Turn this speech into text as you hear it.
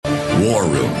War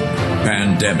Room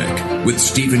Pandemic with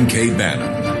Stephen K.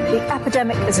 Bannon. The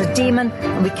epidemic is a demon,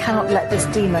 and we cannot let this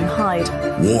demon hide.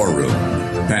 War Room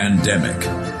Pandemic.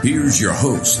 Here's your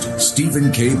host,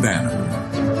 Stephen K. Bannon.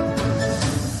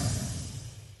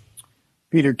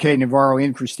 Peter K. Navarro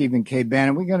in for Stephen K.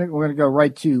 Bannon. We're gonna go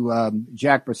right to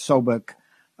Jack Posobiec.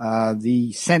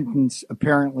 The sentence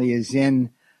apparently is in.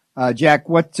 Jack,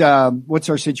 what's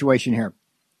our situation here?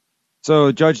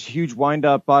 So, Judge, huge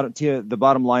windup. The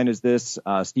bottom line is this: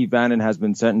 Steve Bannon has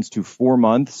been sentenced to 4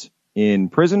 months in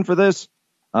prison for this,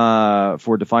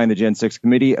 for defying the Jan 6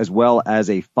 committee, as well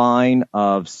as a fine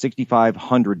of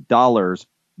 $6,500.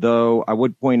 Though I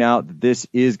would point out that this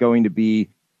is going to be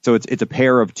it's a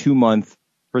pair of 2 month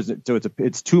prison. So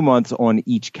it's 2 months on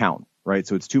each count, right?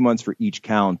 So it's 2 months for each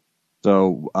count.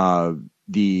 So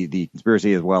the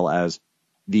conspiracy as well as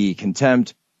the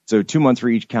contempt. So 2 months for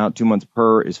each count, 2 months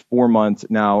per is 4 months.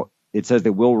 Now it says they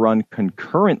will run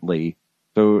concurrently,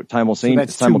 so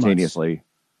simultaneously.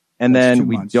 And that's then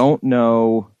we don't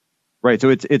know, right? So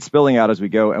it's spilling out as we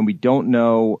go, and we don't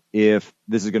know if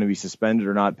this is going to be suspended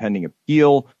or not pending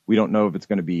appeal. We don't know if it's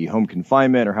going to be home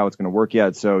confinement or how it's going to work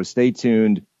yet. So stay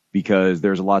tuned because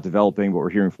there's a lot developing, but we're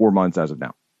hearing 4 months as of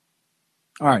now.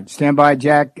 All right, stand by,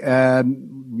 Jack.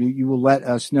 You will let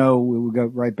us know. We will go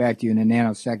right back to you in a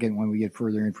nanosecond when we get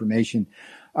further information.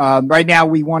 Right now,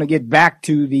 we want to get back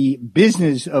to the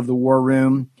business of the War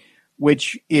Room,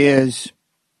 which is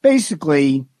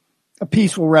basically a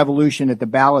peaceful revolution at the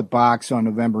ballot box on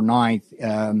November 9th.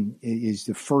 Is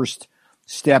the first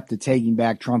step to taking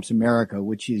back Trump's America,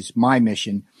 which is my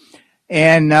mission.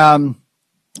 And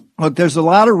look, there's a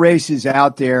lot of races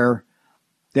out there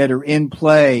that are in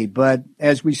play. But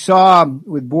as we saw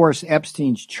with Boris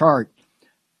Epstein's chart,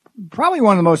 probably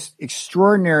one of the most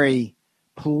extraordinary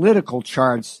political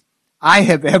charts I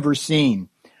have ever seen.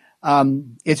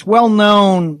 It's well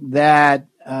known that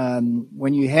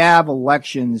when you have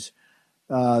elections,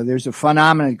 there's a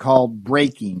phenomenon called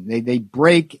breaking. They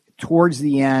break towards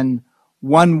the end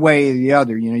one way or the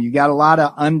other. You know, you got a lot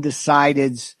of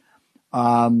undecideds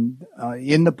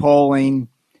in the polling.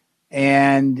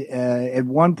 And at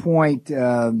one point,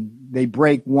 they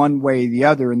break one way or the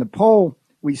other. And the poll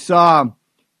we saw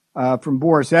from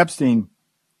Boris Epstein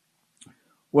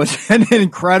was an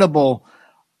incredible,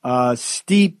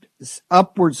 steep,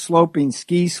 upward sloping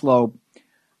ski slope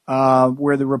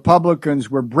where the Republicans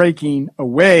were breaking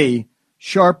away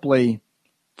sharply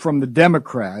from the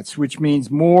Democrats, which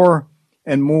means more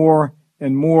and more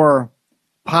and more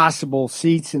possible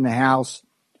seats in the House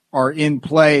are in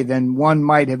play than one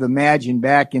might have imagined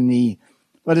back in the,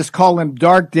 let us call them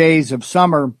dark days of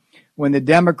summer, when the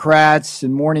Democrats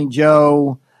and Morning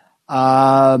Joe,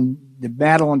 the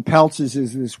Madeline Peltzes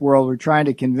of this world were trying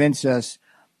to convince us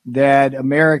that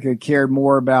America cared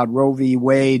more about Roe v.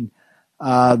 Wade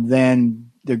than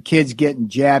their kids getting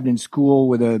jabbed in school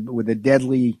with a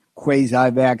deadly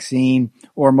quasi-vaccine,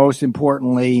 or most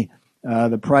importantly,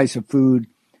 the price of food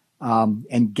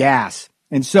and gas.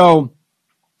 And so,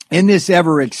 in this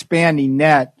ever-expanding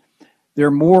net, there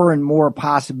are more and more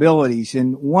possibilities.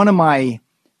 And one of my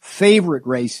favorite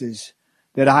races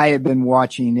that I have been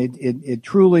watching, it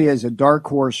truly is a dark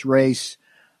horse race,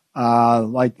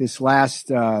 like this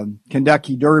last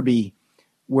Kentucky Derby,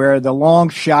 where the long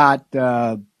shot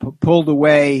pulled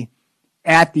away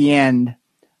at the end.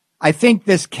 I think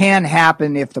this can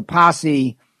happen if the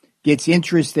posse gets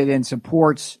interested and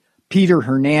supports Peter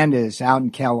Hernandez out in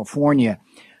California.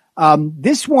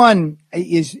 This one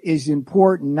is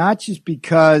important, not just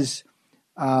because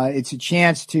it's a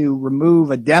chance to remove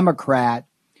a Democrat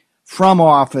from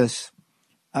office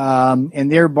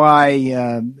and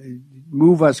thereby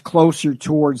move us closer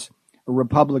towards a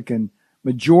Republican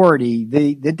majority.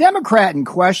 The Democrat in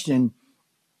question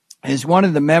is one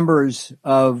of the members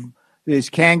of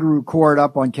this kangaroo court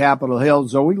up on Capitol Hill,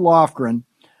 Zoe Lofgren.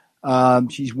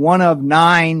 She's one of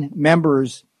 9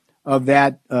 members of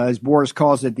that, as Boris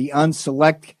calls it, the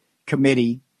unselect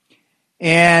committee.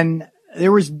 And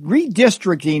there was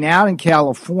redistricting out in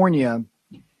California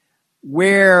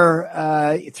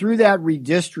where through that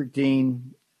redistricting,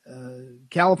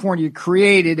 California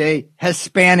created a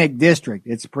Hispanic district.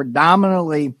 It's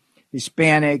predominantly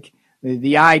Hispanic.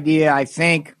 The idea, I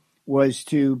think, was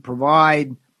to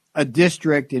provide a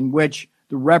district in which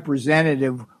the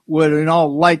representative would in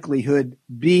all likelihood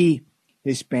be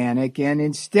Hispanic. And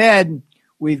instead,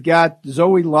 we've got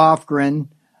Zoe Lofgren,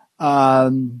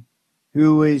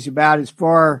 who is about as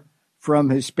far from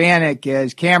Hispanic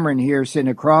as Cameron here sitting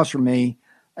across from me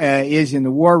is in the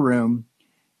War Room.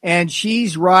 And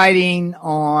she's writing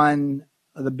on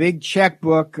the big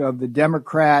checkbook of the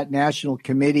Democrat National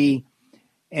Committee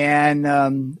and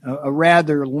a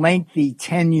rather lengthy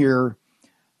tenure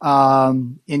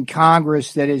in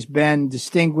Congress that has been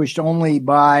distinguished only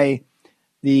by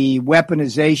the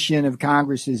weaponization of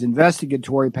Congress's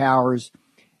investigatory powers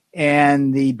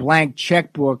and the blank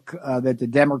checkbook that the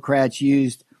Democrats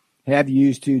have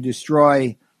used to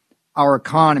destroy our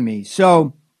economy.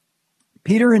 So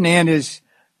Peter Hernandez,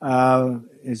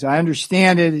 as I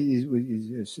understand it,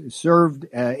 is served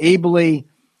ably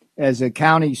as a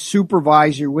county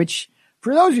supervisor, which,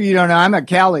 for those of you who don't know, I'm a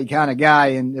Cali kind of guy,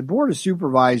 and the Board of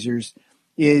Supervisors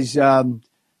is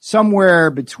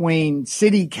somewhere between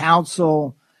city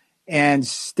council and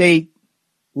state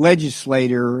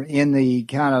legislator in the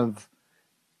kind of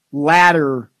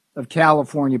ladder of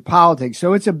California politics.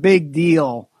 So it's a big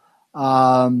deal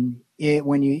when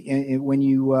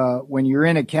you're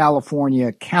in a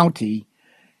California county.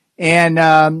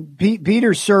 And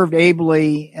Peter served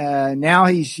ably. Now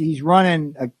he's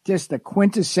running just a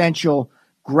quintessential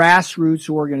grassroots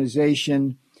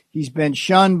organization. He's been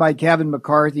shunned by Kevin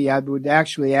McCarthy. I would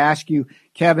actually ask you,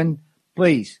 Kevin,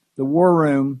 please, the War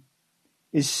Room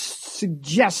is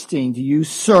suggesting to you,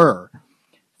 sir,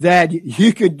 that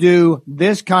you could do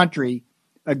this country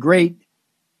a great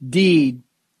deed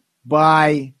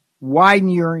by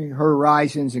widening your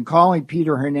horizons and calling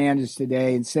Peter Hernandez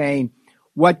today and saying,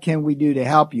 what can we do to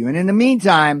help you? And in the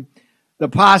meantime, the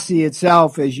posse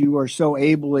itself, as you are so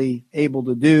able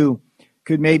to do,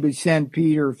 could maybe send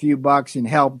Peter a few bucks and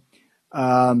help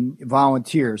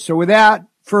volunteers. So without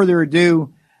further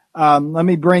ado, let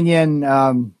me bring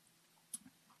in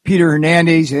Peter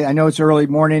Hernandez. I know it's early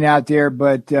morning out there,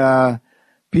 but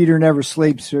Peter never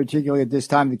sleeps, particularly at this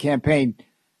time of the campaign.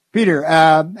 Peter,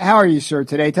 how are you, sir,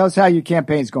 today? Tell us how your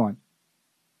campaign's going.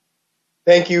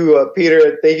 Thank you,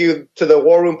 Peter. Thank you to the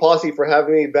War Room Posse for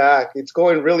having me back. It's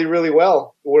going really, really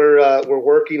well. We're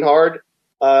working hard.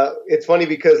 It's funny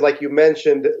because, like you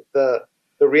mentioned, the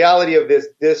reality of this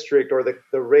district or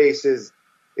the race is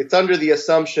it's under the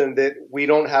assumption that we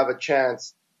don't have a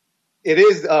chance. It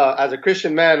is, as a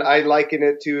Christian man, I liken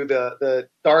it to the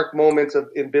dark moments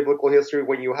in biblical history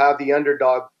when you have the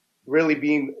underdog really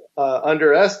being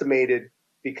underestimated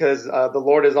because the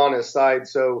Lord is on his side.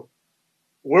 So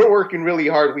we're working really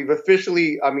hard. We've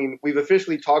officially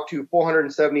talked to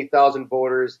 470,000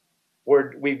 voters.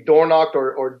 We've door knocked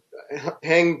or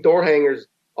hang door hangers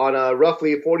on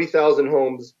roughly 40,000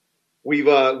 homes. We've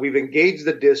engaged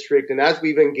the district, and as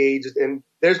we've engaged, and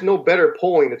there's no better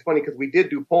polling. It's funny because we did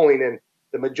do polling, and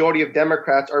the majority of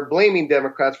Democrats are blaming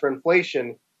Democrats for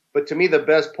inflation. But to me, the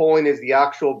best polling is the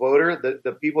actual voter,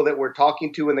 the people that we're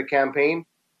talking to in the campaign,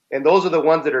 and those are the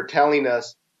ones that are telling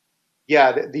us,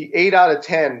 yeah, the 8 out of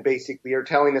 10 basically are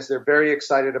telling us they're very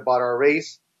excited about our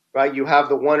race. Right? You have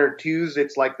the 1 or 2s.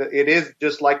 It is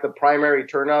just like the primary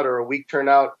turnout or a weak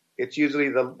turnout. It's usually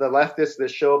the leftists that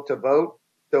show up to vote.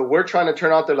 So we're trying to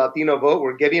turn out the Latino vote.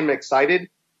 We're getting them excited.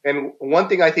 And one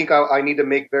thing I think I need to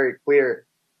make very clear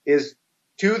is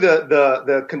to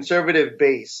the conservative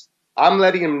base, I'm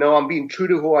letting them know I'm being true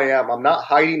to who I am. I'm not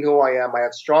hiding who I am. I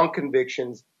have strong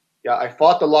convictions. Yeah, I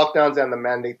fought the lockdowns and the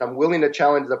mandates. I'm willing to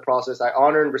challenge the process. I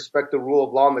honor and respect the rule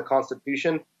of law and the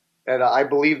Constitution. And I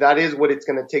believe that is what it's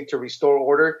going to take to restore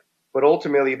order. But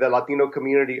ultimately, the Latino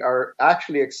community are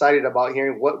actually excited about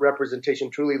hearing what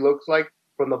representation truly looks like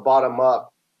from the bottom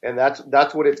up. And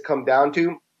that's what it's come down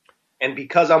to. And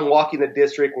because I'm walking the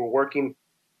district, we're working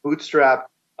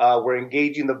bootstrap. We're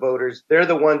engaging the voters. They're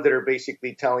the ones that are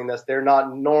basically telling us they're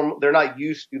not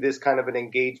used to this kind of an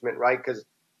engagement, right? Because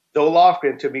Zoe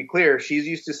Lofgren, to be clear, she's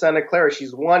used to Santa Clara.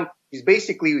 She's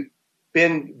basically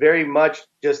been very much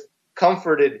just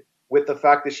comforted with the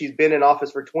fact that she's been in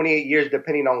office for 28 years,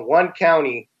 depending on one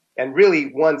county and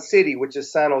really one city, which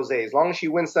is San Jose. As long as she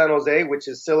wins San Jose, which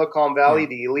is Silicon Valley,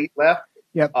 the elite left,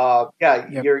 yep.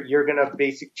 You're gonna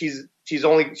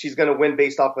she's gonna win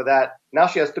based off of that. Now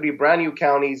she has 3 brand new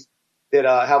counties that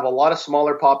have a lot of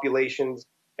smaller populations,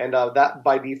 and that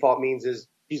by default means is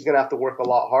she's gonna have to work a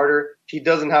lot harder. She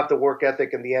doesn't have the work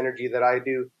ethic and the energy that I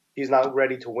do. She's not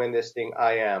ready to win this thing.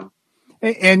 I am.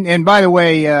 And by the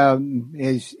way,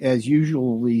 as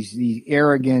usual, these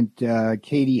arrogant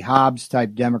Katie Hobbs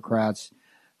type Democrats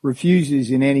refuses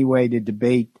in any way to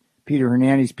debate Peter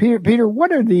Hernandez. Peter,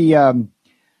 what are the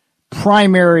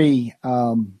primary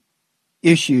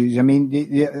issues? I mean,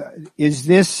 is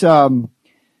this? I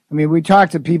mean, we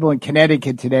talked to people in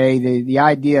Connecticut today. The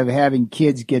idea of having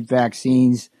kids get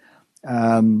vaccines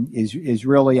is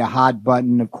really a hot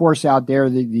button. Of course, out there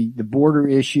the border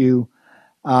issue.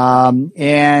 There's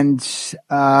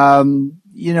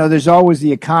always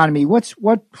the economy. What's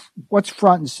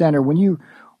front and center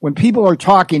when people are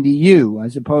talking to you,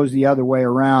 as opposed to the other way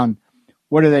around?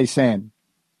 What are they saying?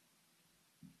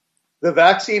 The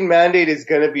vaccine mandate is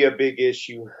going to be a big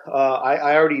issue.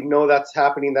 I already know that's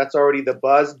happening. That's already the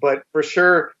buzz. But for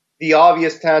sure, the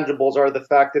obvious tangibles are the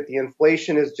fact that the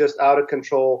inflation is just out of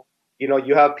control.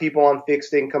 You have people on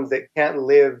fixed incomes that can't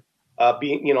live.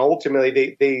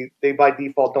 Ultimately, they by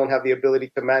default don't have the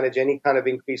ability to manage any kind of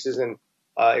increases in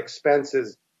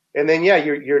expenses. And then,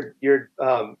 you're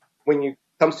when it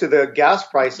comes to the gas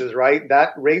prices, right? That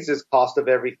raises cost of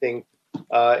everything.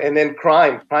 And then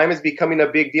crime is becoming a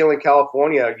big deal in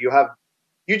California.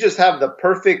 You just have the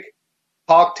perfect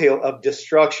cocktail of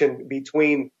destruction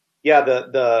between,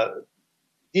 the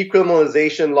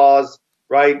decriminalization laws,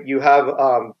 right? You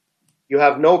have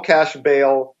no cash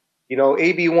bail,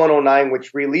 AB 109,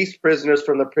 which released prisoners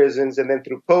from the prisons. And then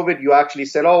through COVID, you actually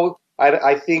said,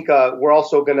 I think we're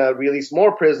also going to release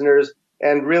more prisoners.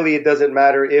 And really, it doesn't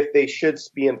matter if they should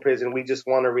be in prison. We just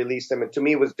want to release them. And to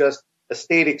me, it was just a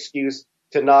state excuse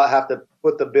to not have to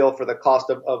put the bill for the cost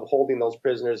of holding those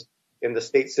prisoners in the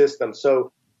state system.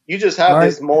 So you just have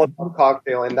this Molotov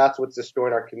cocktail, and that's what's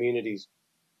destroying our communities.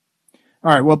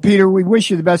 All right. Well, Peter, we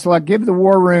wish you the best of luck. Give the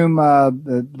War Room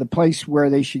the place where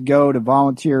they should go to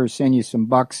volunteer or send you some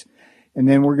bucks. And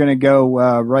then we're going to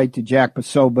go right to Jack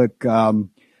Posobiec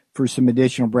for some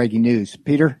additional breaking news.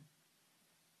 Peter?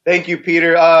 Thank you,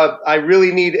 Peter. I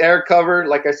really need air cover.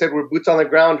 Like I said, we're boots on the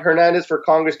ground.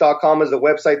 HernandezForCongress.com is the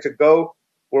website to go.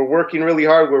 We're working really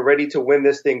hard. We're ready to win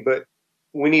this thing, but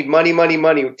we need money.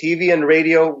 TV and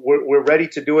radio, we're ready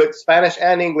to do it. Spanish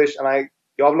and English, and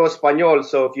yo hablo español.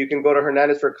 So if you can go to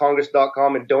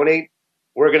HernandezForCongress.com and donate,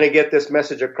 we're going to get this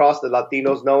message across. The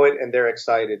Latinos know it, and they're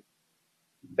excited.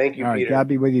 Thank you, Peter. God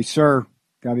be with you, sir.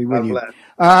 God be with you.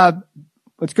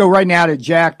 Let's go right now to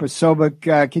Jack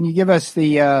Posobiec. Can you give us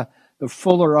the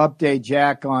fuller update,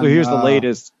 Jack? On so here's the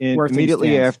latest.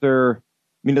 Immediately after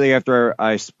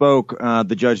I spoke,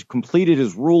 the judge completed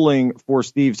his ruling for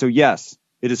Steve. So yes,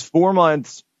 it is 4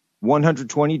 months,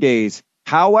 120 days.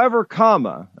 However,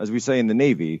 as we say in the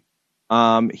Navy,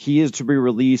 he is to be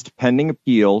released pending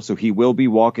appeal. So he will be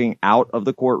walking out of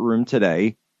the courtroom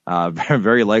today.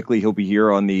 Very likely he'll be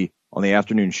here on the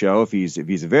afternoon show if he's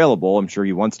available. I'm sure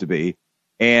he wants to be.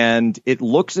 And it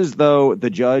looks as though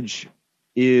the judge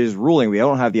is ruling. We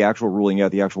don't have the actual ruling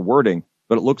yet, the actual wording,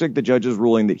 but it looks like the judge is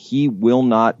ruling that he will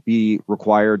not be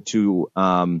required to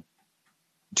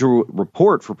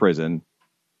report for prison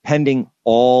pending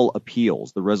all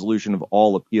appeals, the resolution of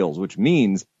all appeals, which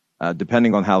means,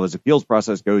 depending on how his appeals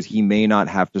process goes, he may not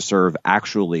have to serve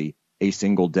actually a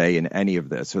single day in any of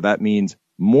this. So that means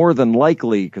more than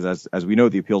likely, because as we know,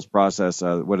 the appeals process,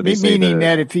 what do they say? Meaning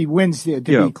that if he wins, to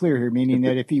be clear here, meaning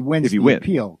that if he wins the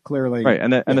appeal, clearly. Right,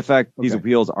 and the fact these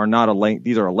appeals are not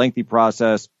these are a lengthy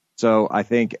process. So I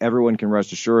think everyone can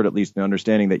rest assured, at least in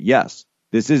understanding that, yes,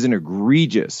 this is an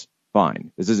egregious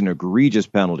fine. This is an egregious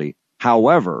penalty.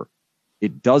 However,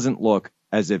 it doesn't look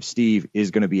as if Steve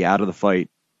is going to be out of the fight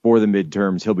for the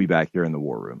midterms. He'll be back here in the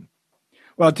War Room.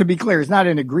 Well, to be clear, it's not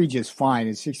an egregious fine.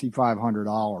 It's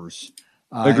 $6,500.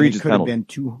 Egregious it could penalty. have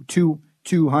been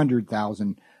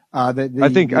 $200,000.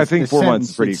 I think 4 months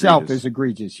is pretty itself egregious. Is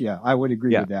egregious. Yeah, I would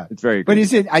agree with that. It's very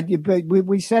egregious. But is it? But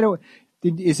we said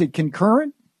is it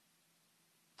concurrent?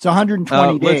 It's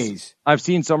 120 days. I've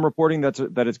seen some reporting that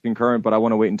it's concurrent, but I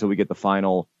want to wait until we get the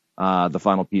final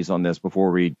piece on this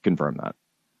before we confirm that.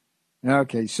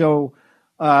 Okay, so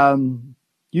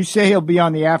you say he'll be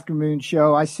on the afternoon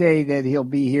show. I say that he'll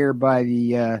be here by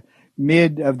the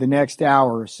mid of the next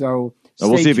hour. So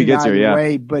we'll see if he gets here. Yeah.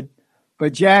 Way. But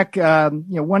Jack,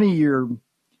 one of your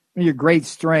great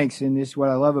strengths, and this is what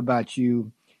I love about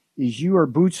you, is you are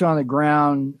boots on the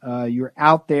ground. You're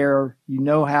out there. You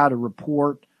know how to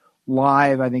report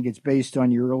live. I think it's based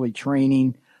on your early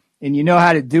training, and you know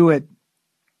how to do it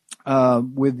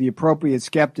with the appropriate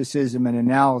skepticism and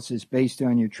analysis based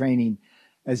on your training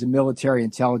as a military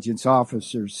intelligence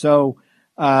officer. So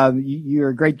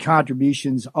your great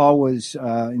contributions always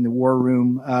in the War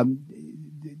Room.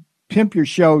 Pimp your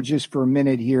show just for a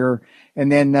minute here,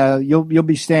 and then you'll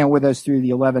be staying with us through the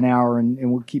 11 hour,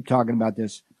 and we'll keep talking about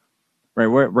this. Right.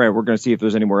 We're going to see if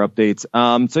there's any more updates.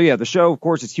 The show, of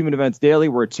course, is Human Events Daily.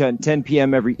 We're at 10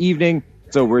 p.m. every evening.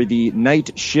 So we're the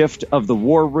night shift of the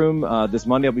War Room. This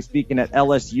Monday, I'll be speaking at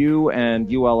LSU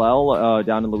and ULL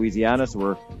down in Louisiana. So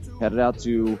we're headed out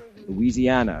to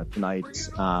Louisiana tonight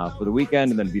for the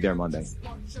weekend, and then be there Monday.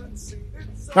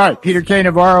 All right. Peter K.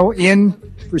 Navarro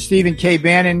in for Stephen K.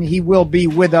 Bannon. He will be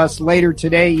with us later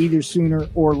today, either sooner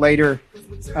or later.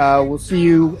 We'll see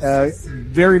you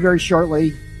very, very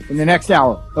shortly in the next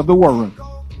hour of the War Room.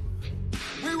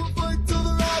 We will fight till the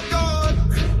law gone.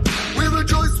 We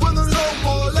rejoice when the law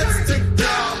war. Let's take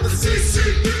down the CC.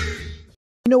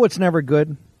 You know what's never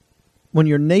good? When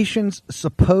your nation's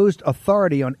supposed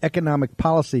authority on economic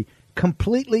policy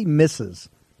completely misses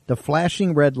the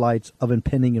flashing red lights of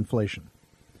impending inflation.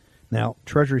 Now,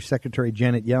 Treasury Secretary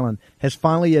Janet Yellen has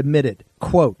finally admitted,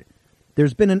 quote,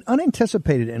 "There's been an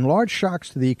unanticipated and large shocks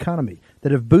to the economy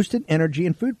that have boosted energy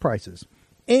and food prices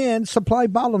and supply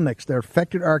bottlenecks that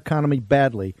affected our economy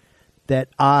badly that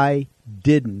I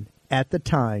didn't, at the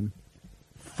time,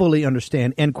 fully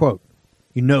understand," end quote.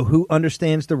 You know who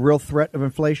understands the real threat of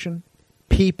inflation?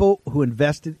 People who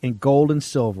invested in gold and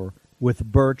silver with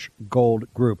Birch Gold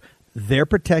Group. They're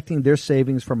protecting their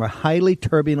savings from a highly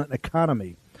turbulent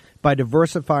economy by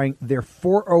diversifying their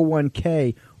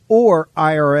 401k or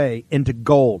IRA into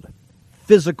gold,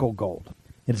 physical gold.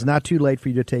 It's not too late for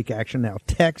you to take action now.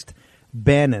 Text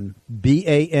Bannon,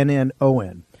 Bannon,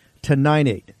 to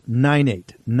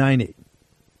 989898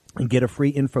 and get a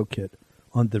free info kit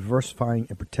on diversifying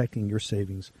and protecting your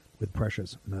savings with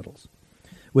precious metals.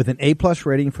 With an A-plus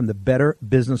rating from the Better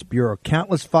Business Bureau,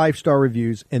 countless 5-star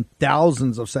reviews, and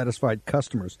thousands of satisfied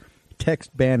customers,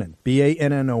 text Bannon,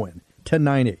 Bannon, to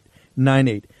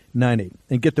 989898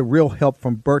 and get the real help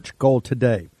from Birch Gold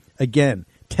today. Again,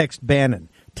 text Bannon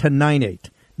to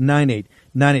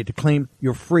 989898 to claim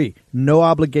your free,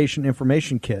 no-obligation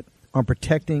information kit on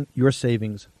protecting your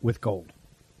savings with gold.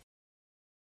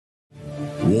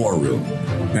 War Room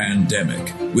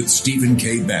Pandemic with Stephen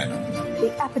K. Bannon.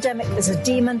 The epidemic is a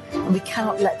demon, and we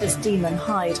cannot let this demon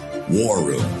hide. War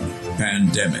Room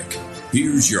Pandemic.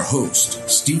 Here's your host,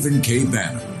 Stephen K.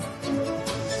 Bannon.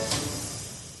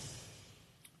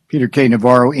 Peter K.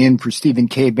 Navarro in for Stephen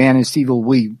K. Bannon. Steve will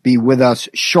be with us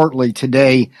shortly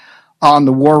today on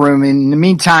the War Room. In the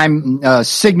meantime,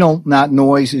 signal, not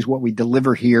noise, is what we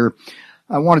deliver here.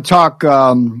 I want to talk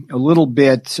a little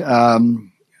bit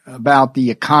about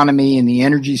the economy and the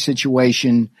energy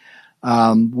situation,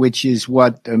 which is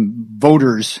what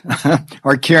voters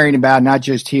are caring about, not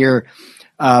just here,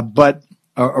 but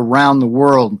around the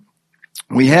world.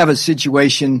 We have a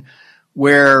situation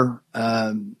where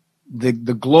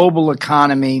the global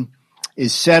economy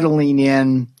is settling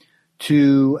in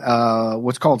to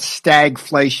what's called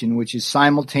stagflation, which is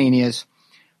simultaneous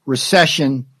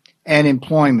recession and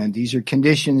employment. These are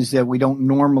conditions that we don't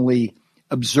normally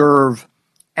observe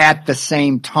at the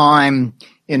same time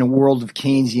in a world of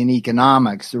Keynesian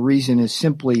economics. The reason is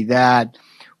simply that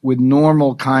with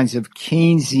normal kinds of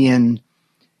Keynesian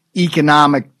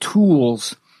economic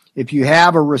tools, if you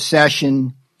have a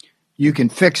recession, you can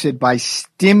fix it by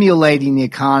stimulating the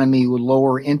economy with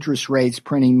lower interest rates,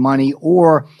 printing money,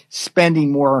 or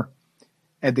spending more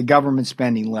at the government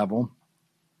spending level.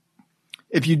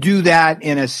 If you do that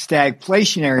in a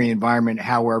stagflationary environment,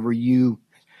 however, you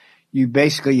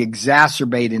basically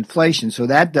exacerbate inflation, so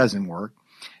that doesn't work.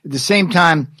 At the same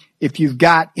time, if you've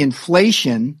got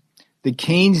inflation, the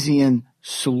Keynesian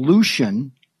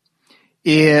solution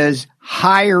is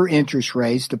higher interest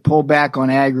rates to pull back on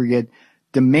aggregate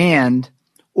demand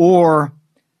or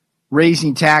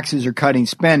raising taxes or cutting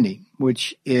spending,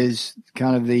 which is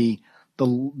kind of the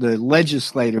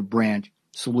legislative branch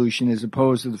solution as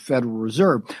opposed to the Federal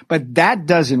Reserve. But that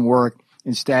doesn't work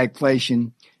in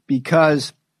stagflation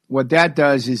because what that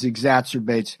does is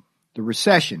exacerbates the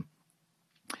recession.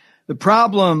 The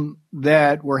problem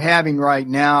that we're having right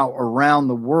now around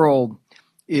the world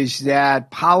is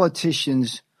that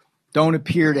politicians don't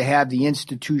appear to have the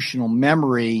institutional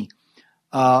memory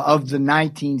of the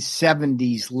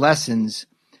 1970s lessons,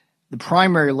 the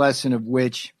primary lesson of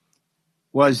which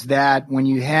was that when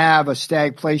you have a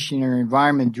stagflationary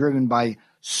environment driven by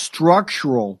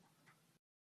structural,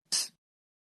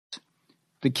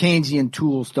 the Keynesian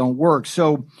tools don't work.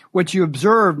 So what you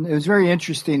observed, it was very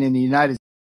interesting in the United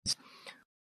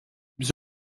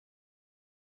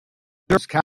States,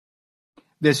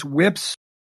 this whipsaw,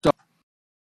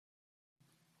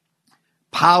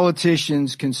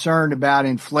 politicians concerned about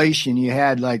inflation. You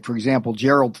had, like, for example,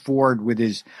 Gerald Ford with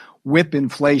his whip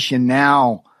inflation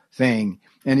now thing.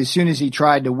 And as soon as he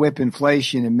tried to whip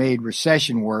inflation, it made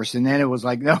recession worse. And then it was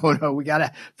like, no, we got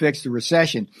to fix the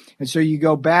recession. And so you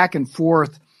go back and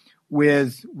forth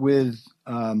with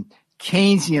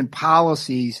Keynesian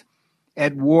policies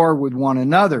at war with one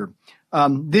another.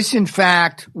 This, in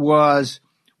fact, was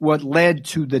what led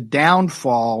to the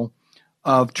downfall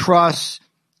of Truss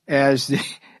as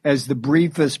the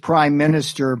briefest prime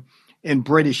minister in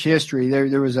British history.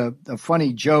 There was a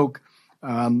funny joke.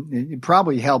 It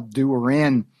probably helped do her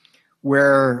in,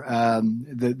 where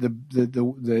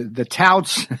the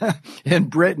touts in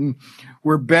Britain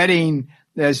were betting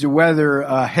as to whether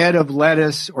a head of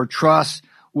lettuce or Truss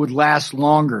would last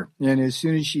longer. And as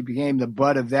soon as she became the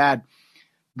butt of that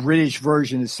British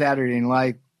version of Saturday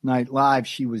Night Live,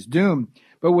 she was doomed.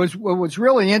 But what was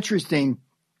really interesting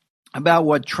about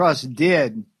what Truss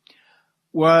did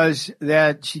was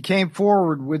that she came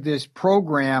forward with this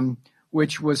program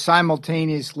which was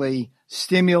simultaneously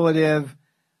stimulative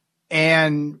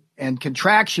and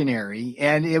contractionary,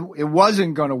 and it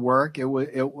wasn't going to work. It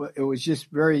was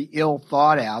just very ill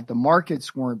thought out. The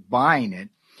markets weren't buying it.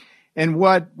 And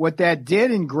what that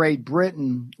did in Great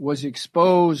Britain was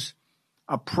expose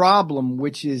a problem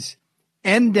which is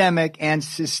endemic and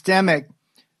systemic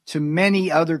to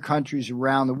many other countries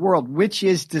around the world, which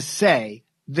is to say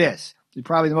this. It's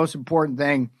probably the most important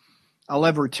thing I'll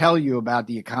ever tell you about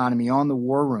the economy on the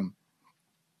War Room.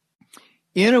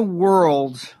 In a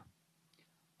world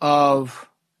of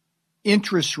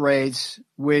interest rates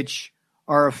which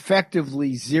are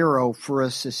effectively zero for a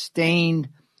sustained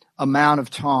amount of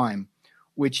time,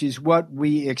 which is what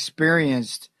we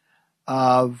experienced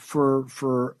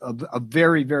for a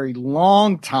very, very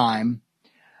long time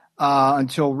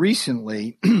until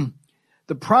recently.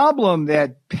 The problem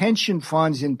that pension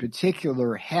funds in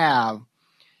particular have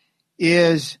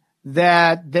is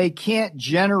that they can't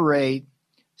generate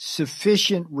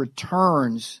sufficient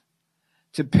returns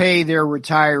to pay their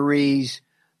retirees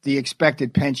the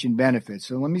expected pension benefits.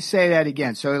 So let me say that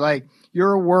again. So like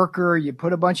you're a worker, you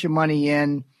put a bunch of money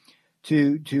in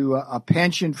to a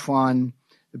pension fund.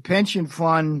 The pension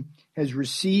fund has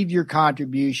received your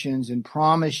contributions and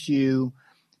promised you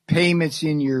payments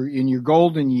in your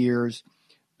golden years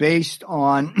based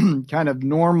on kind of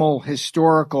normal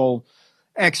historical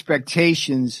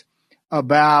expectations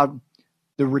about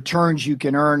the returns you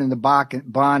can earn in the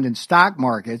bond and stock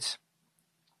markets.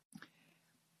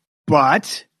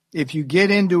 But if you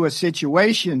get into a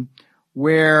situation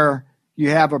where you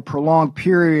have a prolonged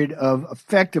period of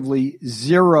effectively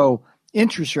zero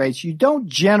interest rates, you don't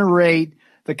generate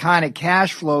the kind of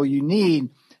cash flow you need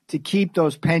to keep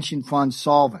those pension funds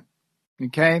solvent.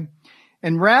 Okay?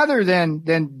 And rather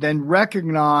than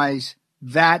recognize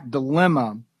that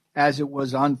dilemma as it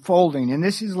was unfolding, and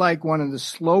this is like one of the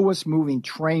slowest moving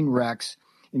train wrecks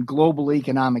in global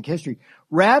economic history,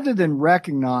 rather than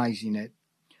recognizing it,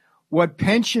 what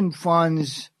pension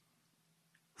funds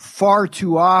far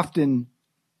too often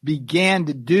began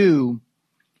to do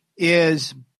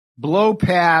is blow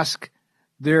past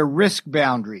their risk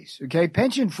boundaries. Okay,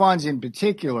 pension funds in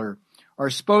particular are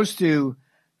supposed to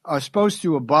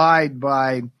abide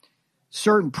by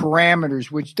certain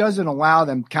parameters, which doesn't allow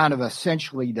them kind of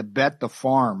essentially to bet the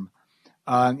farm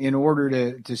in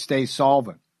order to stay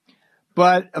solvent.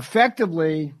 But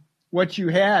effectively, what you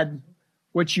had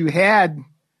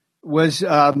was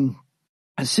a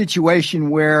situation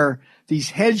where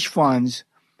these hedge funds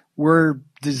were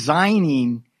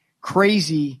designing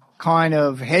crazy kind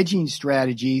of hedging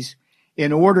strategies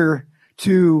in order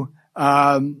to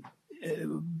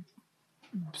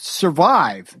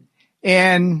survive.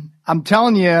 And I'm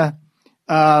telling you,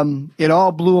 it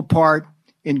all blew apart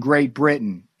in Great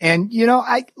Britain. And,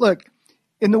 look,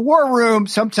 in the War Room,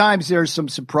 sometimes there's some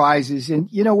surprises. And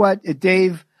you know what,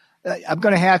 Dave, I'm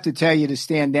going to have to tell you to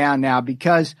stand down now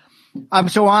because I'm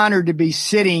so honored to be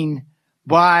sitting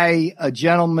by a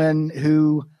gentleman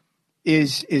who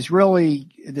is really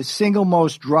the single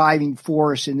most driving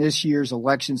force in this year's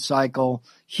election cycle.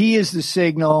 He is the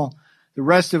signal. The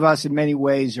rest of us in many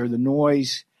ways are the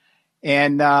noise.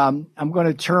 And I'm going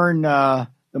to turn the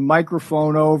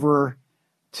microphone over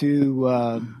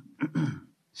to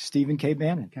Stephen K.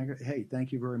 Bannon. Hey,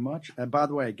 thank you very much. By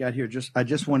the way, I got here I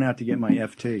just went out to get my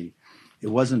FT. It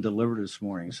wasn't delivered this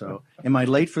morning. So am I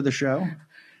late for the show?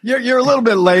 You're a little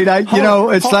bit late.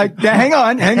 Hang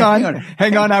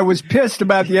on. I was pissed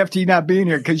about the FT not being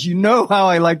here because you know how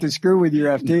I like to screw with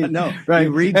your FT. No, right.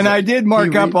 And I did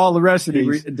mark up all the rest of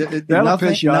these. That'll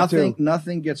piss you off too.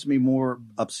 Nothing gets me more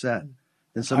upset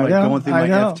than somebody going through my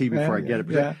FT before I get it.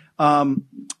 Yeah.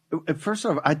 First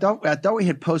off, I thought we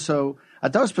had Poso. I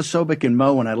thought it was Posobiec and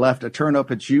Mo when I left. I turned up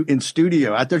at you in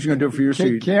studio. I thought you were going to do it for your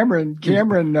studio.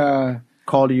 Cameron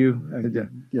called you.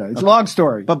 Yeah, it's a long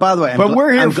story. But by the way,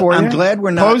 we're here for you. I'm glad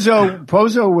we're not.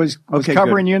 Pozo was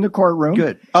covering you in the courtroom.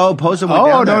 Good. Oh, Pozo went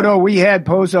down there. No. We had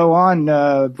Pozo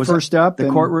on first up. The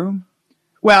courtroom?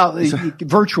 Well,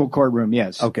 virtual courtroom,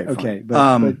 yes. Okay.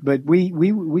 But we.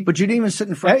 But you didn't even sit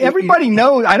in front. Everybody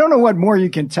knows. I don't know what more you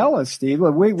can tell us, Steve.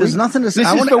 There's nothing to say.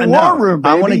 This is the War Room,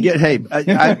 baby. I want to get. Hey,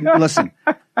 listen.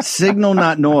 Signal,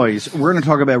 not noise. We're going to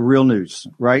talk about real news,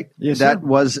 right? Yes,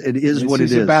 it is what it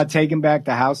is. It's about taking back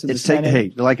the House and the Senate.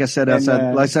 Hey, like I said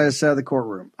outside of the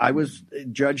courtroom, I was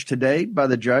judged today by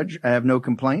the judge. I have no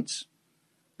complaints.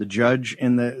 The judge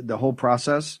in the whole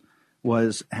process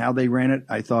was how they ran it.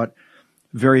 I thought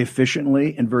very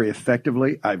efficiently and very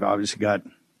effectively. I've obviously got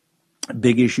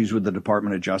big issues with the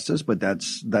Department of Justice, but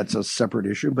that's a separate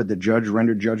issue. But the judge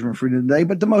rendered judgment free today.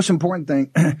 But the most important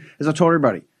thing, as I told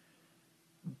everybody,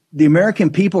 the American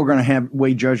people are going to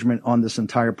weigh judgment on this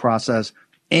entire process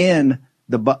and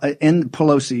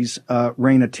Pelosi's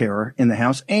reign of terror in the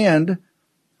House and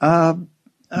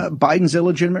Biden's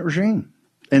illegitimate regime.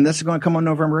 And that's going to come on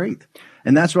November 8th.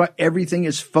 And that's why everything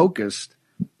is focused.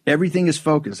 Everything is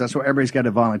focused. That's why everybody's got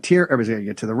to volunteer. Everybody's got to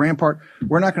get to the rampart.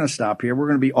 We're not going to stop here. We're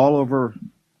going to be all over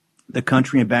the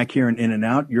country and back here and in and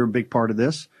out. You're a big part of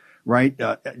this, right?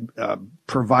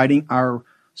 Providing our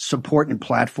support and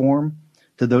platform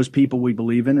to those people we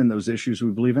believe in and those issues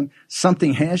we believe in.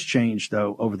 Something has changed,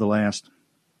 though, over the last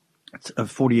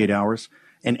 48 hours.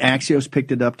 And Axios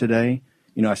picked it up today.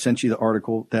 You know, I sent you the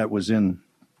article that was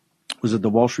it the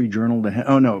Wall Street Journal?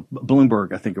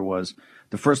 Bloomberg, I think it was.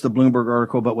 The Bloomberg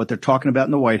article about what they're talking about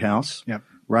in the White House, yep.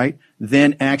 Right?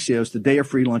 Then Axios, the day of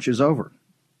free lunch is over.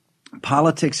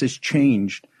 Politics has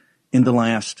changed in the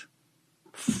last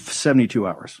 72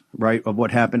 hours, right, of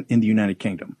what happened in the United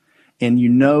Kingdom. And you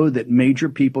know that major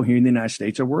people here in the United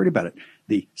States are worried about it.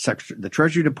 The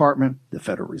Treasury Department, the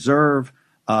Federal Reserve,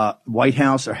 White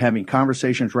House are having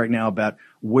conversations right now about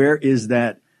where's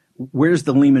the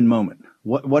Lehman moment?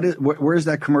 Where's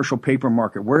that commercial paper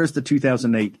market? Where is the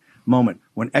 2008 moment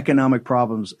when economic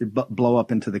problems blow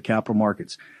up into the capital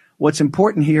markets? What's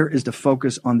important here is to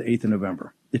focus on the 8th of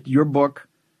November. If your book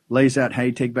lays out how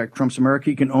you take back Trump's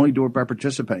America, you can only do it by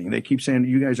participating. They keep saying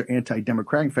you guys are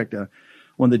anti-democratic. In fact,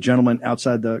 one of the gentlemen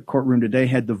outside the courtroom today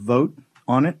had the vote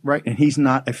on it, right? And he's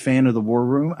not a fan of the war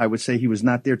room. I would say he was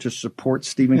not there to support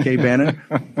Stephen K. Bannon.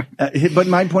 But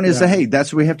my point is that, hey,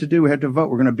 that's what we have to do. We have to vote.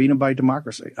 We're going to beat him by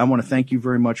democracy. I want to thank you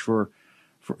very much for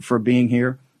being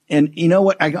here. And you know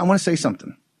what? I want to say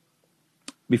something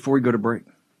before we go to break.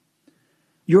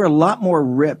 You're a lot more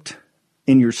ripped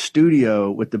in your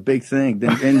studio with the big thing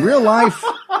than in real life.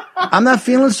 I'm not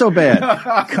feeling so bad.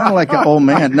 Kind of like an old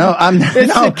man. No,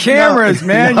 It's the cameras,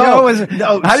 man.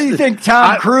 How do you think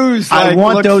Tom Cruise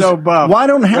looks so buff? Why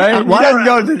don't he doesn't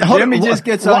go to the gym? He just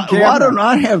gets on camera. Why don't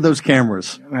I have those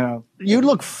cameras? Well, you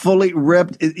look fully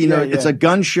ripped. It's a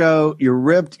gun show. You're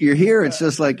ripped. You're here. It's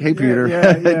just like, hey, Peter.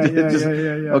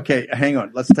 Yeah. Okay, hang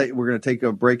on. We're going to take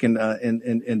a break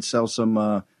and sell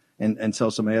some and sell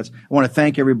some ads. I want to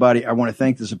thank everybody. I want to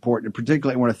thank the support, and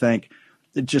particularly I want to thank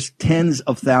just tens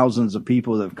of thousands of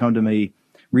people that have come to me,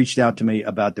 reached out to me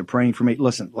about their praying for me.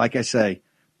 Listen, like I say,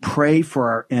 pray for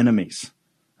our enemies.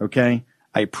 Okay?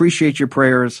 I appreciate your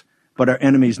prayers, but our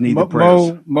enemies need the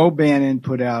prayers. Mo Bannon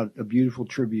put out a beautiful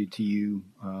tribute to you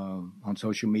on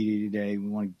social media today. We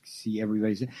want to see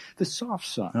everybody's the soft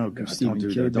side. Oh God! Don't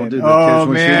do that. Don't do that. Oh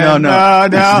man!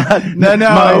 No!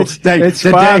 Mo, it's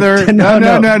father. No!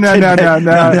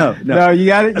 You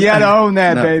got to own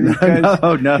that, baby. Mo,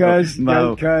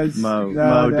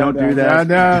 don't do that.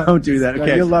 No, don't do that.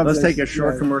 Okay, let's take a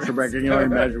short Right. commercial break. You know what I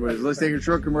imagine was. Let's take a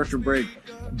short commercial break.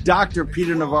 Dr.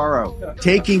 Peter Navarro,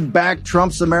 Taking Back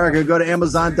Trump's America. Go to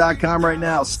Amazon.com right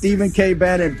now. Stephen K.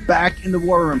 Bannon back in the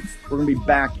war room. We're going to be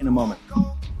back in a moment. We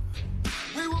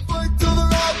will fight till they're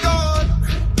all gone.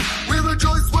 We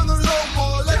rejoice when there's no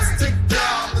more. Let's take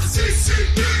down the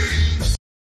CCP.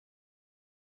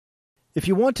 If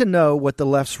you want to know what the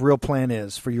left's real plan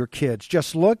is for your kids,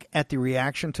 just look at the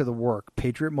reaction to the work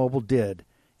Patriot Mobile did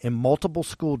in multiple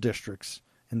school districts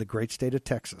in the great state of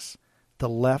Texas. The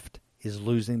left is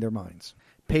losing their minds.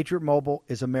 Patriot Mobile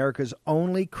is America's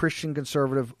only Christian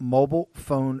conservative mobile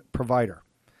phone provider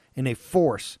and a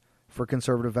force for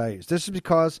conservative values. This is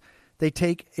because they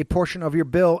take a portion of your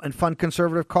bill and fund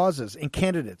conservative causes and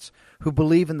candidates who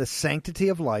believe in the sanctity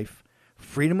of life,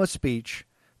 freedom of speech,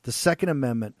 the Second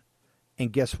Amendment,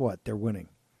 and guess what? They're winning.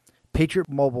 Patriot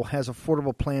Mobile has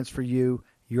affordable plans for you,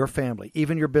 your family,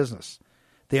 even your business.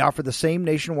 They offer the same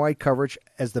nationwide coverage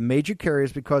as the major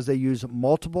carriers because they use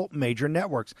multiple major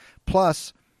networks.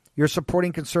 Plus, you're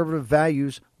supporting conservative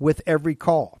values with every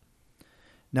call.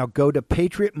 Now go to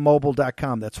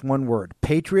patriotmobile.com. That's one word.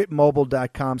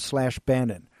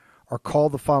 patriotmobile.com/Bannon. Or call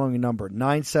the following number,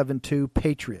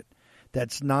 972-PATRIOT.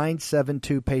 That's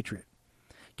 972-PATRIOT.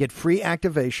 Get free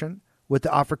activation with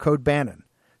the offer code Bannon.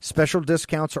 Special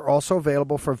discounts are also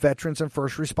available for veterans and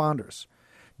first responders.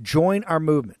 Join our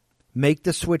movement. Make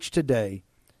the switch today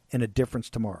and a difference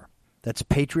tomorrow. That's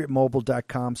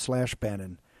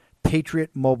patriotmobile.com/Bannon.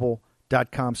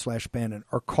 patriotmobile.com/Bannon.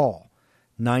 Or call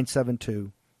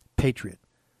 972-PATRIOT.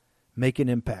 Make an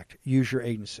impact. Use your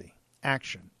agency.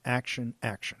 Action, action,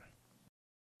 action.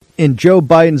 In Joe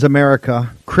Biden's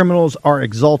America, criminals are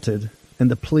exalted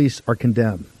and the police are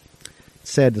condemned.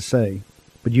 It's sad to say,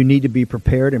 But you need to be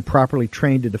prepared and properly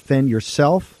trained to defend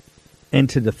yourself and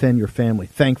to defend your family.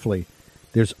 Thankfully,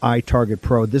 there's iTarget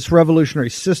Pro. This revolutionary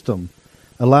system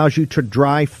allows you to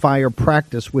dry fire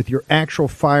practice with your actual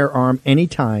firearm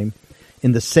anytime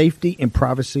in the safety and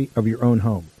privacy of your own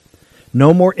home.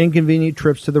 No more inconvenient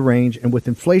trips to the range, and with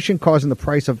inflation causing the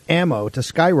price of ammo to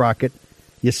skyrocket,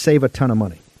 you save a ton of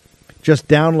money. Just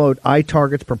download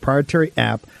iTarget's proprietary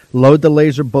app, load the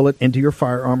laser bullet into your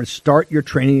firearm, and start your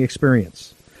training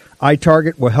experience.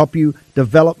 iTarget will help you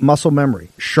develop muscle memory,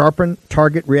 sharpen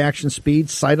target reaction speed,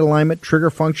 sight alignment, trigger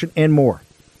function, and more.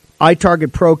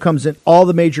 iTarget Pro comes in all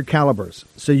the major calibers,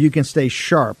 so you can stay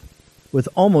sharp with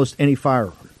almost any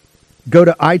firearm. Go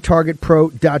to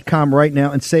itargetpro.com right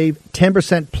now and save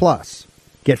 10% plus.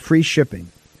 Get free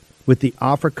shipping with the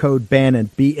offer code BANNON,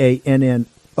 BANNON,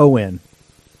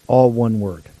 all one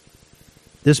word.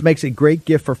 This makes a great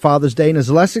gift for Father's Day and is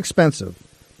less expensive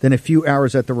than a few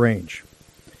hours at the range.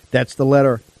 That's the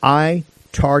letter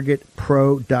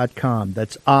itargetpro.com.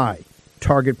 That's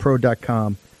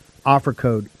itargetpro.com. Offer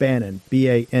code BANNON,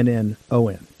 BANNON.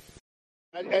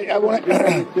 I want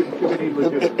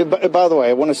to, by the way,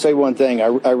 I want to say one thing.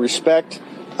 I respect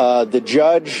the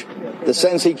judge. The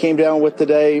sentence he came down with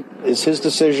today is his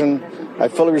decision. I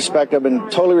fully respect. I've been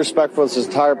totally respectful of this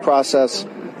entire process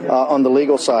on the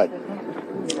legal side.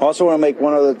 I also want to make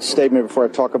one other statement before I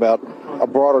talk about a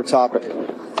broader topic.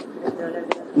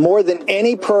 More than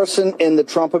any person in the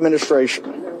Trump administration,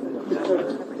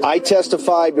 I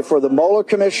testified before the Mueller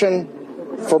Commission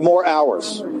for more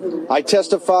hours. I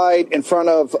testified in front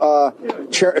of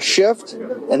Chair Schiff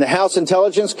and the House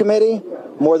Intelligence Committee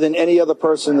more than any other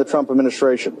person in the Trump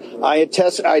administration. I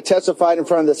testified in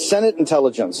front of the Senate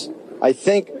Intelligence, I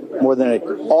think more than any,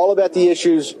 all about the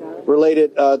issues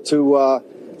related to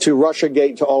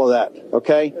Russiagate, to all of that,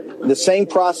 okay? The same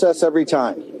process every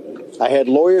time. I had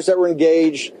lawyers that were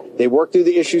engaged. They worked through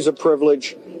the issues of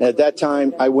privilege. And at that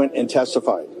time, I went and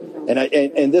testified.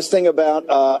 And this thing about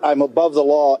I'm above the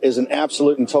law is an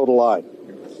absolute and total lie.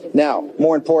 Now,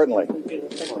 more importantly,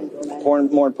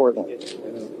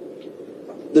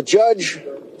 the judge,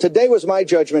 today was my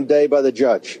judgment day by the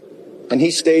judge. And he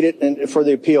stated for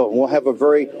the appeal. And we'll have a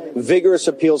very vigorous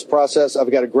appeals process. I've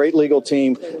got a great legal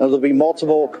team, and there'll be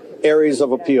multiple areas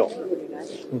of appeal.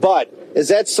 But as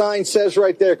that sign says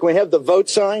right there, can we have the vote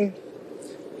sign?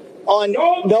 On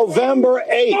November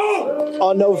 8th,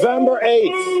 on November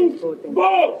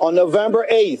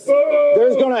 8th,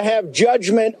 there's going to have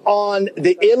judgment on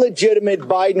the illegitimate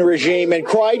Biden regime, and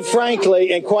quite frankly,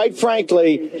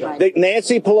 that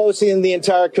Nancy Pelosi and the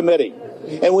entire committee.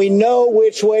 And we know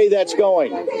which way that's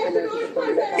going.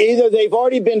 Either they've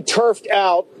already been turfed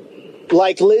out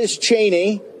like Liz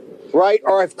Cheney, right,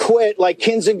 or have quit like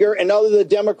Kinzinger and other the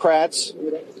Democrats,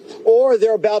 or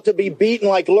they're about to be beaten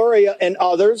like Luria and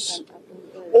others,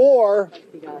 or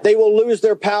they will lose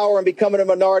their power and become a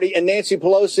minority, and Nancy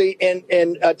Pelosi and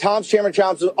Chairman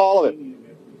Thompson, all of it.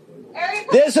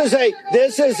 This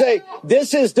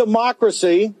is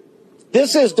democracy.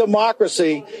 This is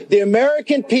democracy. The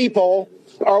American people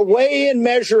are weighing and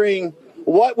measuring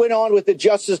what went on with the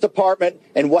Justice Department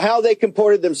and how they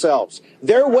comported themselves.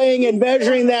 They're weighing and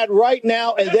measuring that right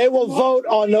now, and they will vote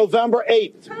on November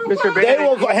 8th. Mr. They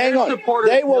will hang on.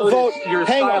 They will vote.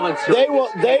 Hang on.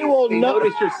 They will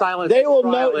notice your silence. They will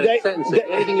know.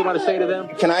 Anything you want to say to them?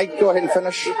 Can I go ahead and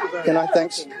finish? Can I?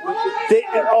 Thanks.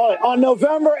 On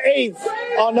November 8th,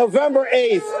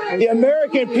 the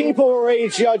American people will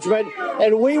raise judgment,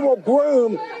 and we will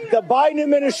groom. The Biden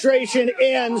administration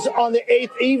ends on the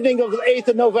 8th evening of the 8th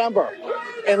of November.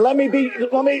 And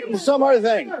some other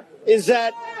thing is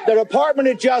that the Department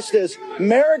of Justice,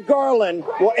 Merrick Garland,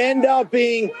 will end up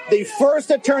being the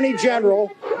first attorney general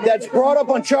that's brought up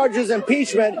on charges of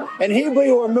impeachment, and he will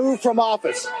be removed from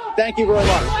office. Thank you very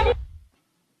much.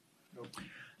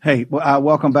 Hey,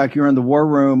 welcome back. You're in the War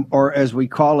Room, or as we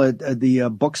call it, the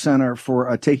Book Center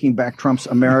for Taking Back Trump's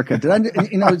America.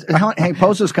 Hank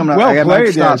Post is coming up. Well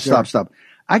played. Stop.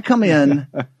 I come in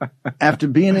after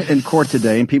being in court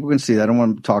today, and people can see that. I don't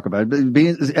want to talk about it, but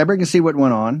everybody can see what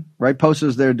went on, right? Post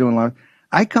is there doing live.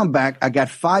 I come back. I got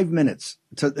 5 minutes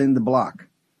in the block.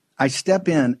 I step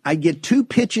in. I get 2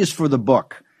 pitches for the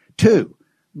book. 2,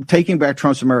 Taking Back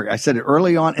Trump's America. I said it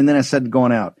early on, and then I said it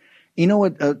going out. You know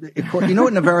what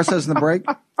Navarro says in the break?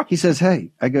 He says,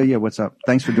 "Hey," I go, "Yeah, what's up?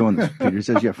 Thanks for doing this." Peter he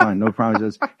says, "Yeah, fine, no problem."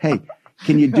 He says, "Hey,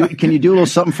 can you do a little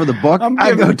something for the book?" I'm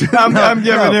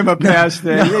giving him a pass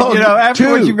there.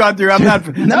 After what you've gone through, I'm not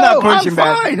pushing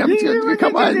back. Fine.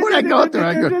 Come on, what I go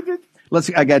through.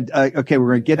 We're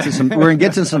gonna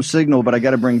get to some signal, but I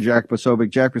got to bring Jack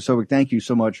Posobiec. Jack Posobiec, thank you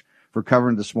so much for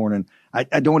covering this morning. I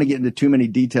don't want to get into too many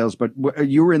details, but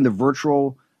you were in the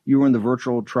virtual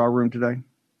trial room today,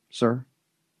 sir?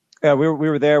 Yeah, we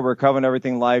were there. We're covering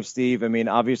everything live, Steve. I mean,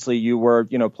 obviously you were,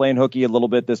 playing hooky a little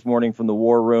bit this morning from the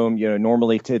war room.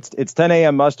 Normally it's 10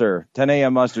 a.m. muster,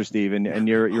 Steve, and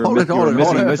you're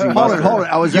missing muster. Hold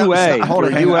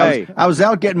it. I was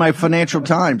out getting my Financial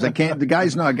Times. The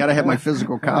guys know I got to have my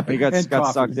physical copy. He got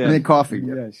sucked in. And then coffee.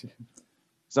 Yes.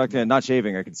 Sucked in, not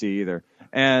shaving, I can see either.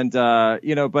 And,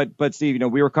 but Steve,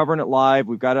 we were covering it live.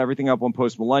 We've got everything up on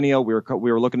Post Millennial. We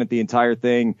were looking at the entire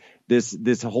thing,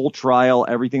 this whole trial,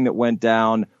 everything that went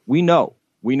down. We know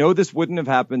this wouldn't have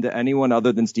happened to anyone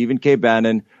other than Stephen K.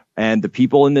 Bannon and the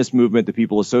people in this movement, the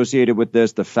people associated with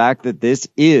this, the fact that this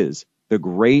is the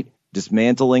great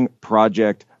dismantling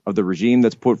project of the regime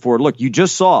that's put forward. Look, you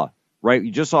just saw,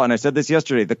 and I said this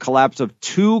yesterday, the collapse of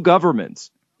two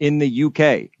governments in the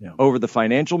UK over the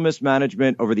financial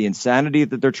mismanagement, over the insanity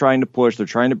that they're trying to push. They're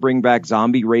trying to bring back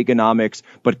zombie Reaganomics,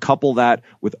 but couple that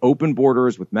with open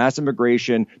borders, with mass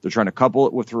immigration. They're trying to couple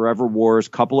it with forever wars,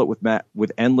 couple it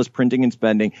with endless printing and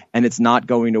spending, and it's not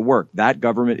going to work. That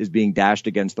government is being dashed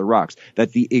against the rocks.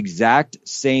 That's the exact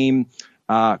same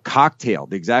cocktail,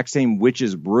 the exact same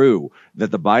witch's brew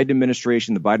that the Biden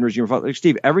administration, the Biden regime, like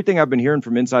Steve, everything I've been hearing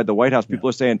from inside the White House, people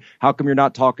are saying, how come you're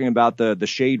not talking about the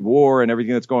shade war and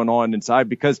everything that's going on inside?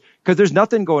 Because there's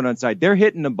nothing going on inside. They're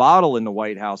hitting a bottle in the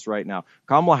White House right now.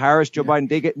 Kamala Harris, Joe Biden,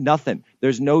 they get nothing.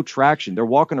 There's no traction. They're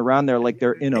walking around there like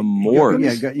they're in a morgue.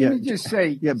 Let me just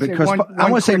say, because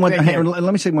I want to say one thing.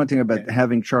 Let me say one thing about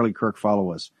having Charlie Kirk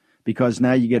follow us. Because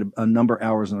now you get a number of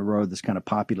hours in a row, this kind of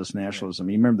populist nationalism.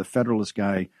 You remember the Federalist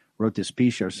guy wrote this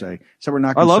piece yesterday. So we're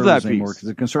not conservatives anymore.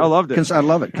 I loved it. I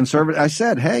love it. Conservative. I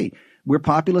said, hey, we're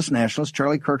populist nationalists.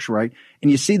 Charlie Kirk's right. And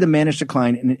you see the managed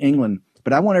decline in England.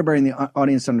 But I want everybody in the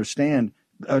audience to understand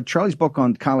Charlie's book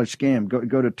on college scam.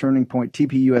 Go to Turning Point,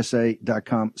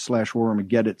 tpusa.com/war and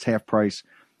get it. It's half price.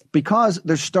 Because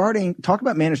they're starting, talk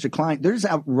about managed decline. They're just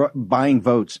out buying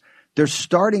votes. They're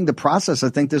starting the process, I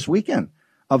think, this weekend,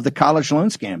 of the college loan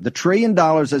scam. The $1 trillion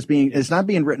it's not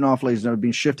being written off, ladies and gentlemen,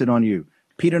 being shifted on you.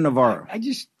 Peter Navarro. I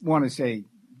just want to say,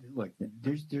 look,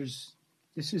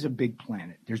 this is a big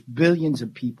planet. There's billions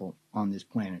of people on this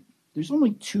planet. There's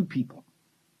only two people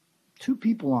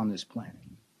on this planet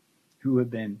who have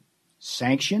been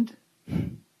sanctioned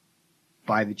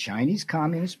by the Chinese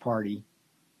Communist Party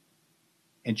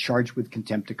and charged with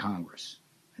contempt of Congress.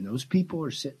 And those people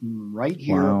are sitting right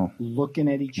here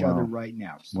looking at each other right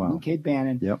now. Stephen K.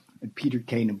 Bannon and Peter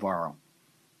K. Navarro.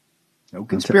 No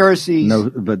conspiracies.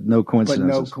 But no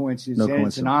coincidences. And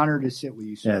it's an honor to sit with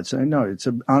you, sir. Yeah, it's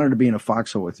an honor to be in a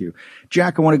foxhole with you.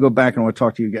 Jack, I want to go back and I want to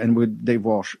talk to you again with Dave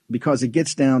Walsh, because it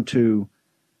gets down to,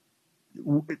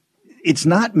 it's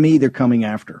not me they're coming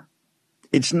after.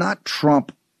 It's not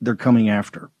Trump they're coming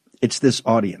after. It's this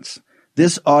audience.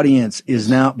 This audience is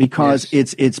now, because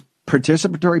it's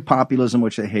participatory populism,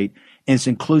 which they hate, and it's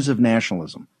inclusive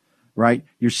nationalism, right?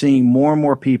 You're seeing more and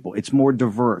more people. It's more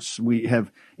diverse. We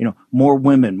have, more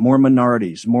women, more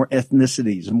minorities, more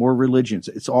ethnicities, more religions.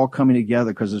 It's all coming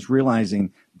together because it's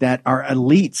realizing that our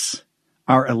elites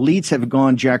have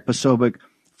gone, Jack Posobiec,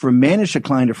 from managed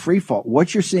decline to free fall.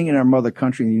 What you're seeing in our mother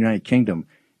country, in the United Kingdom,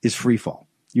 is free fall.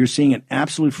 You're seeing an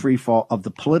absolute free fall of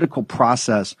the political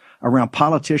process around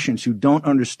politicians who don't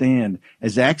understand,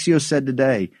 as Axios said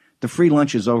today, the free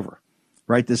lunch is over,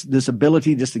 right? This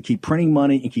ability just to keep printing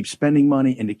money and keep spending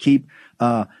money and to keep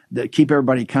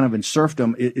everybody kind of in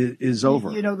serfdom is over.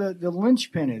 The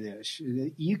linchpin of this,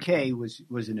 the UK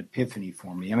was an epiphany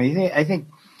for me. I mean, I think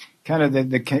kind of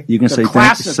you can say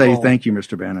thank you,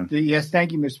 Mr. Bannon. Yes,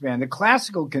 thank you, Mr. Bannon. The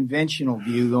classical conventional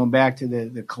view, going back to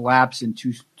the collapse in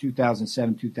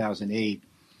 2007, 2008.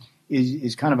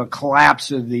 Is kind of a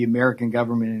collapse of the American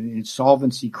government and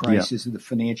insolvency crisis of the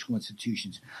financial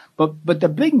institutions. But the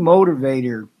big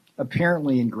motivator,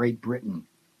 apparently in Great Britain,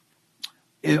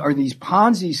 are these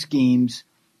Ponzi schemes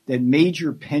that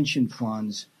major pension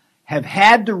funds have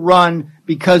had to run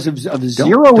because of the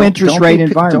zero interest rate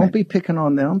environment. Don't be picking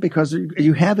on them, because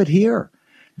you have it here.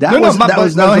 Here's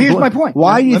my point.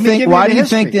 Why do you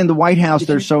think in the White House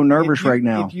they're so nervous right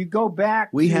now? If you go back,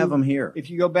 we have them here.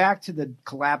 If you go back to the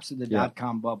collapse of the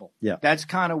dot-com bubble, that's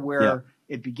kind of where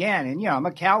it began. And I'm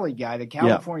a Cali guy. The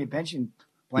California pension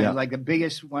plant, Yeah. like the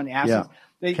biggest one, Aspen. Yeah.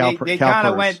 They CalPERS. kind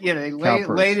of went, they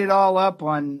CalPERS. laid it all up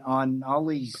on all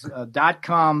these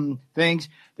 .com things.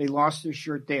 They lost their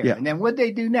shirt there. Yeah. And then what'd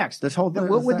they do next? This whole thing-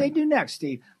 What would they do next,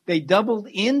 Steve? They doubled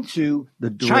into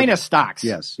The China stocks.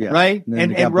 Yes, yes. Right? And then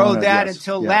they got And rode blown out. that Yes,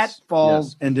 until yes, that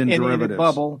falls yes. And then into the derivatives.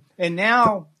 bubble. And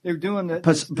now they're doing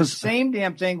the same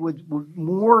damn thing with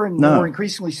more and No. more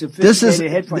increasingly This is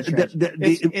sophisticated hedge fund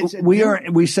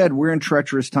strategies. we said we're in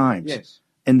treacherous times. Yes.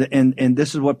 And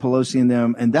this is what Pelosi and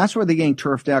them, and that's where they're getting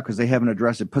turfed out because they haven't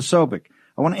addressed it. Posobiec,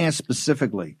 I want to ask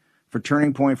specifically for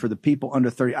Turning Point for the people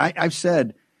under 30. I've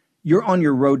said you're on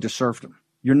your road to serfdom.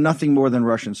 You're nothing more than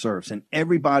Russian serfs. And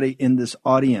everybody in this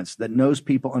audience that knows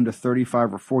people under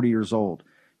 35 or 40 years old,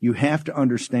 you have to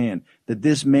understand that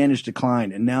this managed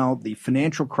decline and now the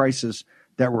financial crisis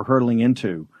that we're hurtling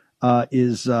into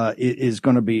is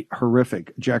going to be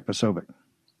horrific. Jack Posobiec.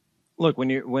 Look, when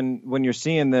you're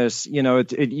seeing this,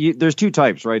 there's two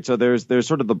types, right? So there's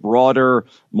sort of the broader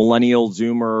millennial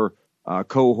Zoomer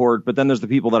cohort, but then there's the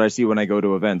people that I see when I go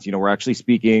to events. We're going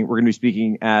to be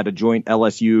speaking at a joint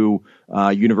LSU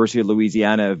University of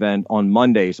Louisiana event on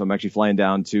Monday. So I'm actually flying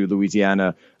down to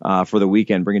Louisiana for the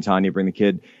weekend, bringing Tanya, bring the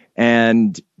kid.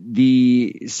 And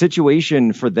the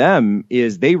situation for them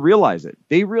is they realize it.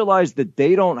 They realize that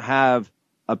they don't have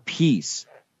a piece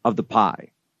of the pie.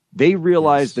 They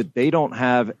realize that they don't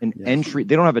have an entry.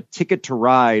 They don't have a ticket to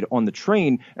ride on the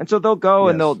train. And so they'll go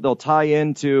and they'll tie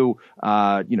into,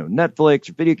 Netflix,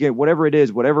 video game, whatever it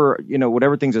is, whatever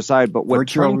things aside. But what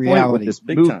virtual Turning Point reality, with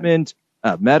this movement,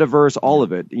 metaverse, all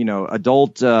of it,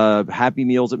 adult Happy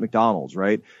Meals at McDonald's,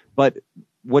 right? But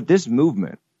what this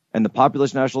movement and the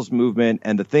populist nationalist movement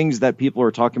and the things that people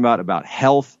are talking about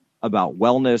health, about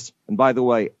wellness, and by the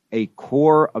way, a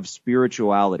core of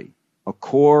spirituality, a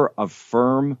core of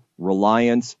firm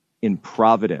reliance in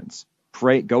providence,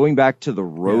 going back to the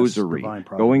rosary,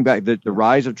 going back the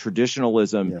rise of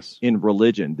traditionalism in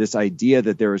religion, this idea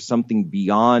that there is something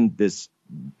beyond this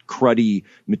cruddy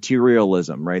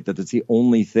materialism, right? That it's the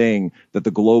only thing that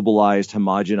the globalized,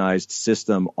 homogenized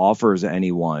system offers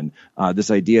anyone.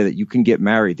 This idea that you can get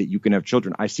married, that you can have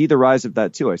children. I see the rise of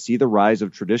that too. I see the rise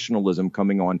of traditionalism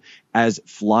coming on as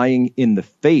flying in the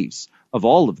face of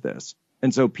all of this.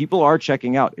 And so people are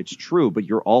checking out. It's true, but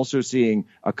you're also seeing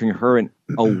a concurrent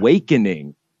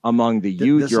awakening among the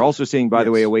youth. You're also seeing, by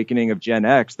the way, awakening of Gen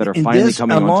X that are finally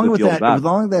coming onto the field of battle.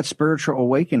 Along with that spiritual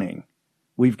awakening,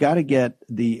 we've got to get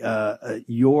the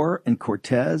Yore and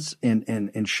Cortez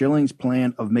and Schilling's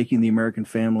plan of making the American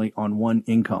family on one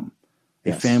income,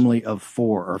 a family of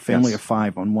four or a family of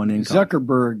five on one income.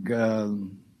 Zuckerberg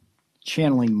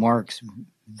channeling Marx.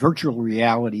 Virtual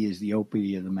reality is the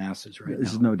opiate of the masses right now.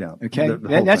 There's no doubt. Okay,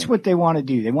 that's what they want to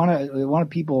do. They want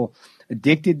people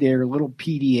addicted to their little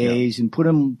PDAs and put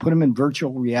them in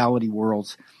virtual reality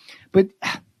worlds. But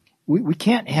we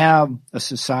can't have a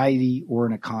society or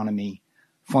an economy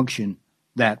function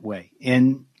that way,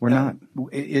 and we're not.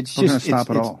 It's we're just going to stop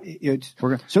it all.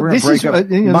 We're going to break up.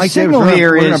 The signal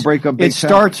here is it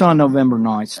starts on November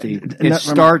 9th, Steve. It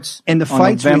starts and the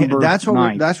fights. That's what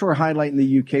 9th. That's what we're highlighting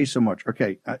the UK so much.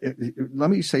 Okay, let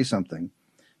me say something.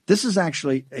 This is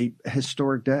actually a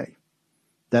historic day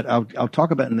that I'll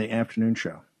talk about in the afternoon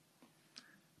show.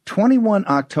 21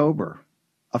 October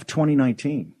of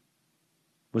 2019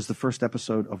 was the first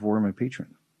episode of War Room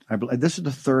Impeachment. This is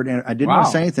the third. I didn't want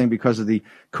to say anything because of the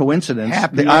coincidence.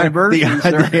 Happy anniversary.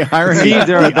 The irony. See,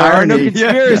 there are no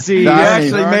conspiracy. You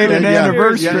actually made an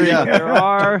anniversary.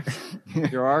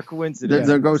 There are coincidences.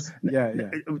 There goes.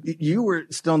 You were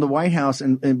still in the White House,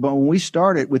 but when we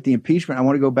started with the impeachment, I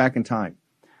want to go back in time.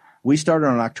 We started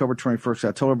on October 21st.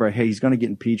 I told everybody, hey, he's going to get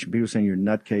impeached. And people were saying you're a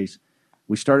nutcase.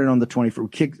 We started on the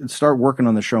 21st. We started working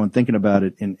on the show and thinking about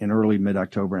it in early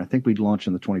mid-October. And I think we'd launch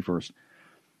on the 21st.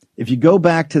 If you go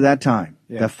back to that time,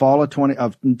 that fall of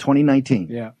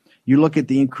 2019, you look at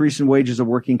the increase in wages of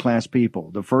working class people.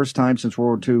 The first time since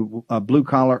World War II, blue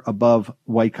collar above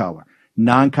white collar,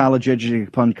 non-college educated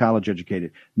upon college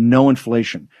educated, no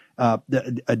inflation. A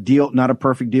deal, not a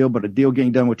perfect deal, but a deal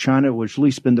getting done with China, which at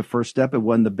least been the first step. It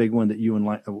wasn't the big one that you and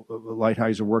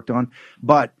Lighthizer worked on,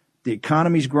 but the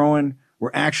economy's growing.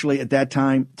 We're actually at that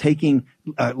time taking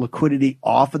liquidity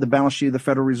off of the balance sheet of the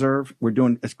Federal Reserve. We're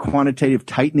doing a quantitative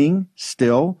tightening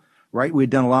still, right? We've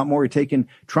done a lot more.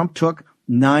 Trump took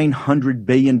 $900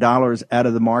 billion out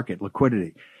of the market,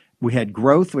 liquidity. We had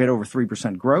growth. We had over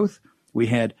 3% growth. We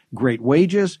had great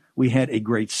wages. We had a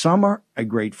great summer, a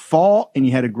great fall, and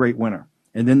you had a great winter.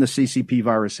 And then the CCP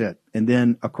virus hit. And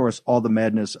then, of course, all the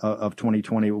madness of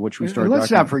 2020, which we started Let's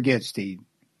not forget, Steve,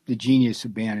 the genius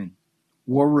of Bannon.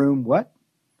 War Room, what?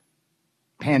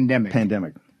 Pandemic.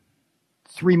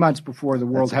 3 months before the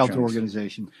World That's a Health chance.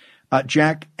 Organization.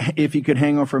 Jack, if you could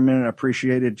hang on for a minute, I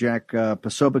appreciate it. Jack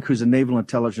Posobiec, who's a naval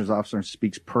intelligence officer and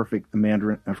speaks perfect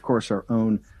Mandarin. And of course, our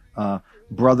own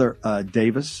brother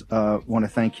Davis. Want to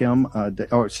thank him.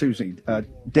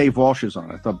 Dave Walsh is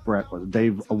on. I thought Brett was.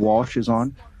 Dave Walsh is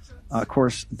on. Of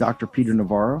course, Dr. Peter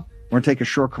Navarro. We're going to take a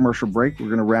short commercial break. We're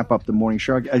going to wrap up the morning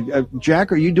show.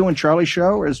 Jack, are you doing Charlie's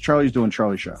show, or is Charlie's doing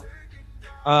Charlie's show?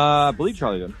 I believe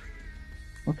Charlie did.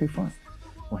 Okay, fine.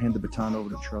 We'll hand the baton over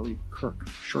to Charlie Kirk.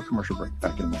 Short commercial break.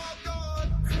 Back in a minute.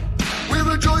 We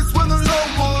rejoice when there's no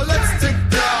more. Let's take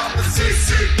down the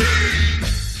CCP.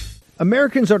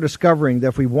 Americans are discovering that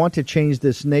if we want to change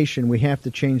this nation, we have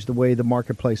to change the way the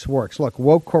marketplace works. Look,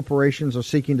 woke corporations are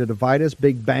seeking to divide us.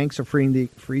 Big banks are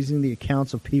freezing the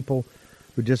accounts of people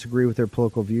who disagree with their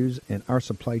political views, and our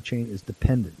supply chain is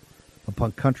dependent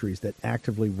upon countries that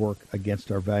actively work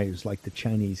against our values, like the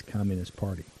Chinese Communist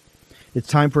Party. It's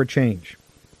time for a change,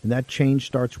 and that change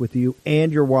starts with you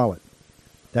and your wallet.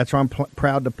 That's why I'm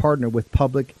proud to partner with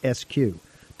Public SQ,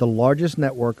 the largest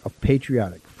network of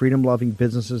patriotic, freedom-loving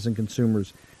businesses and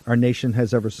consumers our nation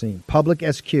has ever seen. Public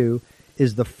SQ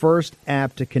is the first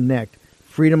app to connect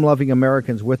freedom-loving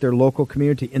Americans with their local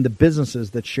community and the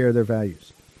businesses that share their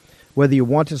values. Whether you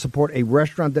want to support a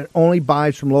restaurant that only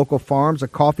buys from local farms, a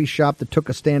coffee shop that took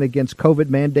a stand against COVID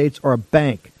mandates, or a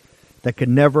bank that could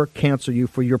never cancel you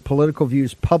for your political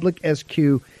views, Public SQ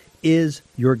is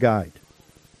your guide.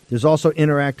 There's also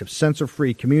interactive,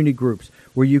 censor-free community groups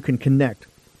where you can connect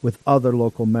with other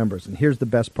local members. And here's the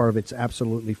best part of it. It's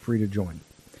absolutely free to join.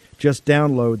 Just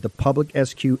download the Public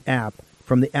SQ app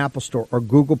from the Apple Store or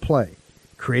Google Play.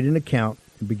 Create an account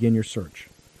and begin your search.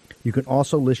 You can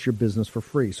also list your business for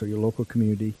free so your local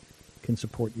community can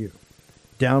support you.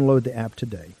 Download the app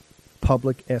today.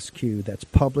 Public SQ. That's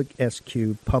Public SQ.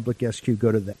 Public SQ.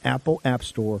 Go to the Apple App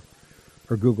Store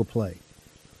or Google Play.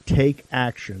 Take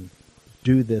action.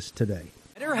 Do this today.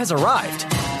 Getter has arrived.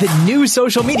 The new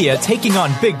social media taking on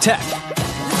big tech,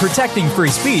 protecting free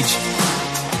speech,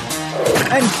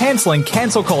 and canceling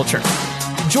cancel culture.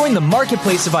 Join the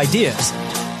marketplace of ideas.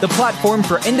 The platform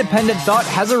for independent thought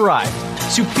has arrived.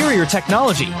 Superior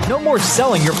technology. No more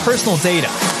selling your personal data.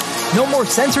 No more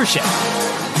censorship.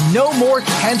 No more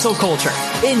cancel culture.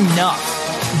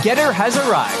 Enough. Getter has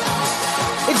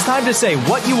arrived. It's time to say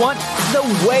what you want,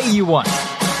 the way you want.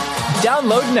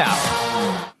 Download now.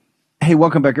 Hey,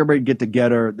 welcome back. Everybody get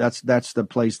together. That's the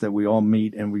place that we all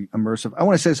meet and we immersive. I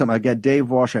want to say something. I got Dave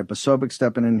Walsh. I have Posobiec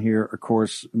stepping in here. Of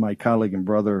course, my colleague and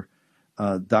brother,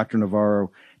 Dr.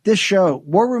 Navarro. This show,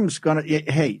 War Room's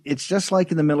hey, it's just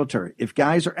like in the military. If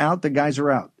guys are out, the guys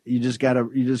are out. You just gotta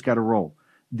roll.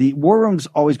 The War Room's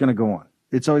always going to go on.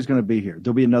 It's always going to be here.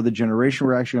 There'll be another generation.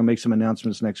 We're actually going to make some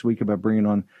announcements next week about bringing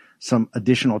on some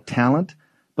additional talent.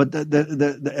 But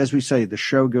the as we say, the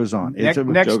show goes on. Show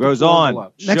goes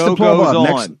on.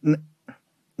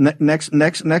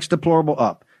 Next deplorable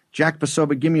up. Jack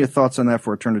Posobiec, give me your thoughts on that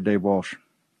before I turn to Dave Walsh.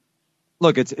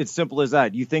 Look, it's simple as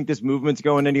that. You think this movement's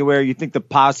going anywhere? You think the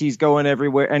posse's going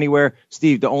anywhere?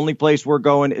 Steve, the only place we're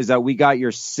going is that we got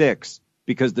your 6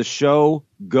 because the show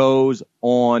goes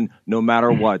on no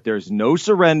matter what. There's no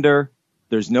surrender.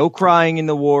 There's no crying in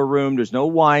the war room. There's no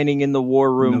whining in the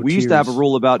war room. We used to have a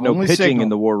rule about no pitching in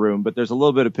the war room, but there's a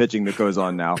little bit of pitching that goes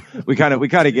on now. We kind of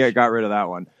got rid of that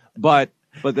one. But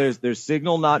there's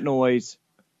signal, not noise.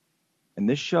 And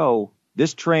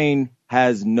this train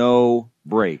has no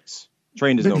brakes.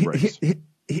 Train has no brakes.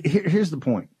 Here's the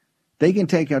point. They can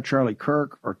take out Charlie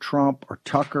Kirk or Trump or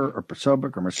Tucker or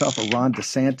Posobiec or myself or Ron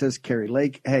DeSantis, Carrie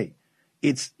Lake. Hey,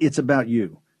 it's about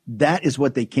you. That is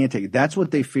what they can't take. That's what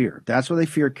they fear. That's why they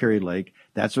fear Carrie Lake.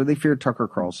 That's why they fear Tucker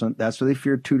Carlson. That's why they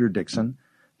fear Tudor Dixon.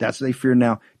 That's what they fear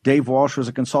now. Dave Walsh was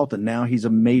a consultant. Now he's a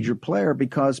major player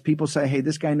because people say, hey,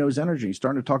 this guy knows energy. He's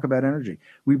starting to talk about energy.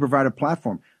 We provide a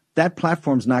platform. That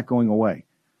platform's not going away.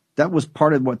 That was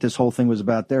part of what this whole thing was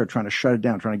about there, trying to shut it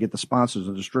down, trying to get the sponsors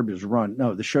and distributors to run.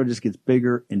 No, the show just gets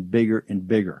bigger and bigger and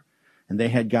bigger. And they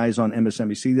had guys on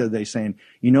MSNBC the other day saying,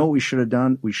 you know what we should have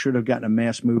done? We should have gotten a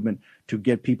mass movement to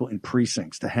get people in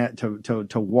precincts, to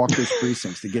walk those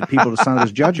precincts, to get people to sign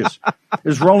as judges. It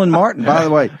was Roland Martin, by the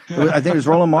way. I think it was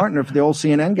Roland Martin, if the old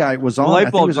CNN guy was on. The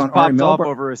light bulb I think it was just on Ari popped off Melber.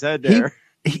 over his head there.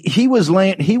 He was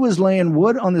laying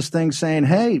wood on this thing saying,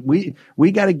 hey,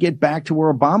 we got to get back to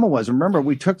where Obama was. Remember,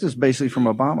 we took this basically from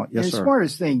Obama. Yes, the sir.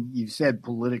 smartest thing you've said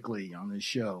politically on this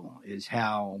show is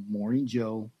how Morning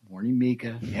Joe, Morning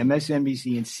Mika,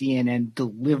 MSNBC, and CNN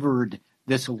delivered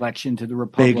this election to the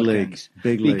Republicans.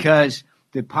 Big league. Because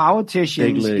the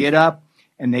politicians get up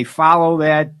and they follow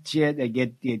that shit. They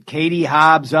get Katie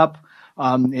Hobbs up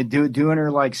and doing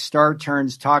her like star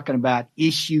turns, talking about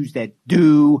issues that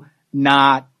do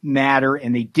not matter,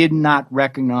 and they did not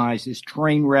recognize this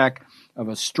train wreck of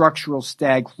a structural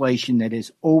stagflation that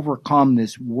has overcome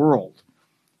this world.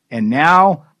 And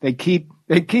now they keep.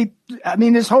 I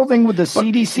mean, this whole thing with the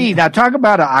CDC. Now, talk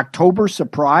about an October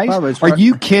surprise. Are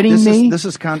you kidding me? This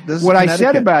is what I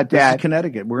said about that. This is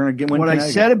Connecticut. We're going to get what Connecticut.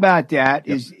 I said about that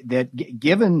is that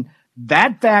given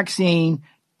that vaccine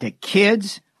to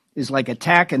kids is like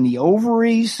attacking the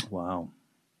ovaries,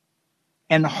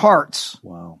 and hearts,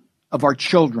 of our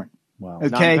children. Wow.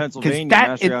 Okay,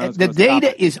 because the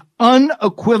data is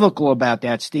unequivocal about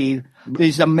that, Steve.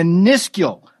 There's a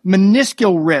minuscule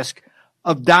risk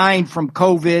of dying from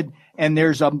COVID, and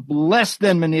there's a less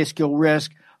than minuscule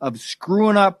risk of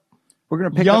screwing up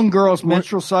young girls'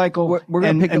 menstrual cycle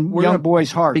and young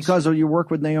boys' hearts. Because of your work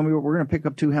with Naomi, we're going to pick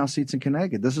up 2 House seats in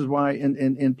Connecticut. This is why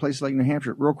in places like New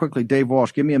Hampshire. Real quickly, Dave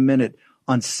Walsh, give me a minute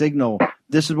on Signal.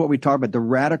 This is what we talk about, the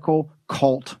radical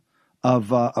cult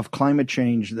of climate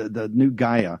change, the new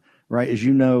Gaia. Right, as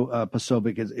you know,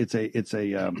 Posobiec,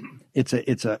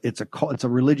 it's a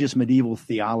religious medieval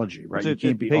theology, right? You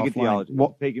can't be pagan theology.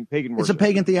 Well, pagan worship. It's a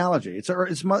pagan theology. It's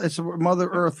a Mother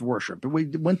Earth worship. We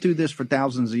went through this for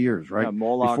thousands of years, right? Yeah,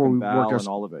 Moloch and Baal and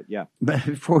all of it. Yeah,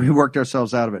 before we worked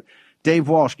ourselves out of it. Dave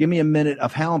Walsh, give me a minute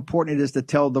of how important it is to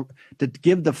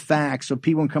give the facts so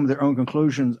people can come to their own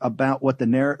conclusions about what the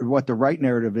right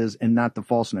narrative is and not the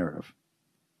false narrative.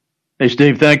 Hey,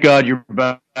 Steve, thank God you're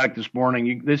back this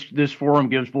morning. This forum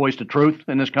gives voice to truth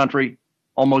in this country.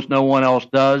 Almost no one else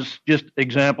does. Just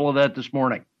example of that this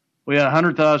morning. We had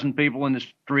 100,000 people in the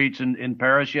streets in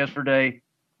Paris yesterday,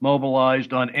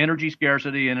 mobilized on energy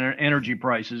scarcity and energy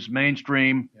prices.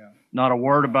 Mainstream, not a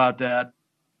word about that.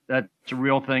 That's a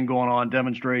real thing going on.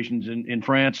 Demonstrations in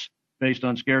France based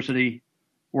on scarcity.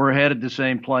 We're headed the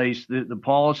same place. The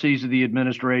policies of the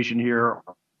administration here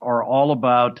are all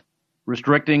about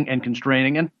restricting and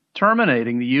constraining and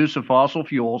terminating the use of fossil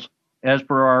fuels, as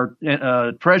per our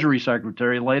Treasury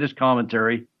Secretary latest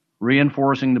commentary,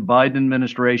 reinforcing the Biden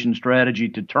administration strategy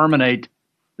to terminate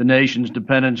the nation's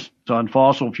dependence on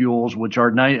fossil fuels, which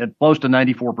are close to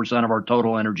 94% of our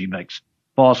total energy mix,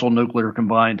 fossil, nuclear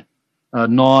combined,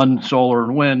 non-solar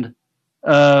and wind,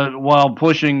 while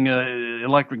pushing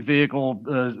electric vehicle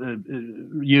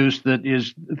use that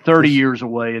is 30 years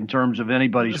away in terms of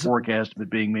anybody's forecast of it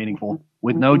being meaningful,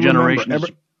 with no generation of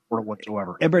support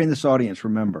whatsoever. Everybody in this audience,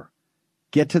 remember,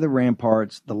 get to the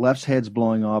ramparts, the left's head's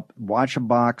blowing up, watch a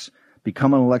box,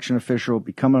 become an election official,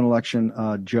 become an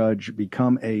election judge,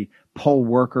 become a poll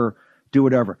worker, do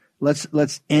whatever.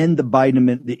 Let's end the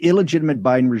Biden, the illegitimate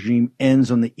Biden regime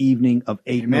ends on the evening of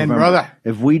 8 November. Brother.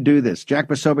 If we do this, Jack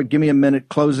Posobiec, give me a minute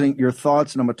closing your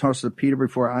thoughts, and I'm going to toss it to Peter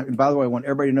and by the way, I want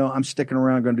everybody to know I'm sticking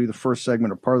around. I'm going to do the first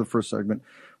segment or part of the first segment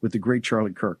with the great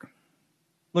Charlie Kirk.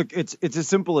 Look, it's as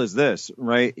simple as this,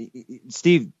 right?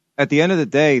 Steve, at the end of the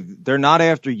day, they're not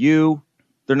after you.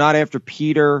 They're not after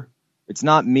Peter. It's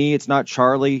not me. It's not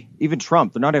Charlie. Even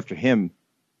Trump, they're not after him.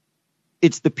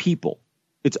 It's the people.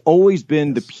 It's always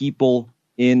been the people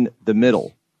in the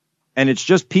middle. And it's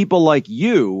just people like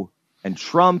you and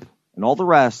Trump and all the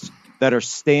rest that are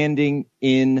standing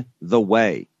in the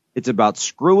way. It's about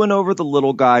screwing over the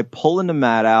little guy, pulling the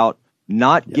mat out,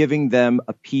 not giving them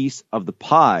a piece of the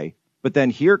pie. But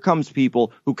then here comes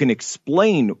people who can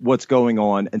explain what's going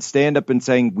on and stand up and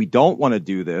saying, we don't want to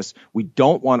do this. We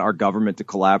don't want our government to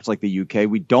collapse like the UK.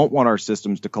 We don't want our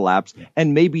systems to collapse.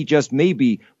 And maybe, just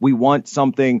maybe, we want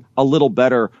something a little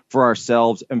better for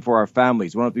ourselves and for our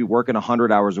families. We don't have to be working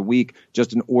 100 hours a week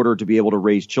just in order to be able to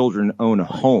raise children and own a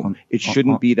home. It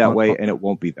shouldn't be that way, and it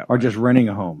won't be that way. Or just renting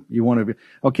a home. You want to be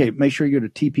okay. Make sure you go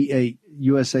to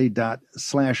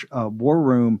tpausa./war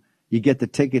room. You get the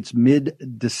tickets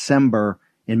mid-December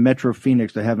in Metro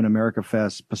Phoenix. They have an America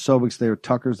Fest. Posobiec's there,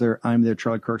 Tucker's there, I'm there,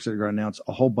 Charlie Kirk's there. They're going to announce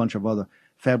a whole bunch of other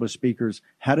fabulous speakers.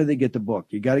 How do they get the book?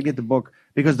 You got to get the book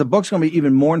because the book's going to be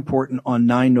even more important on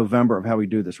 9 November of how we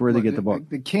do this. Where do they get the book?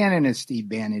 The canon of Steve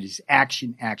Bannon is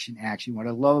action, action, action. What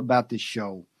I love about this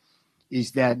show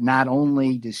is that not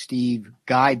only does Steve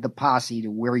guide the posse to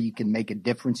where you can make a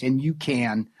difference, and you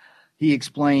can, he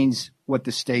explains what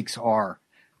the stakes are.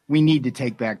 We need to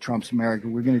take back Trump's America.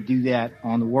 We're going to do that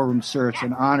on the War Room Search.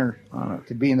 An honor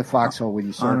to be in the foxhole with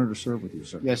you, sir. Honor to serve with you,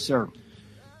 sir. Yes, sir.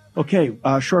 Okay,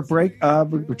 short break.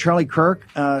 With Charlie Kirk,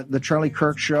 the Charlie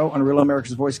Kirk Show on Real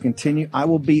America's Voice continue. I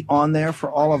will be on there for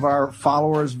all of our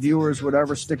followers, viewers,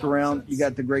 whatever. Stick around. You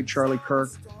got the great Charlie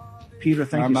Kirk. Peter,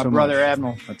 thank you my so brother much.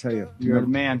 Admiral. I tell you, You're the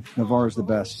man. Navarro's the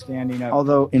best. Standing up.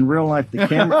 Although in real life, the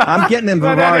camera, I'm getting in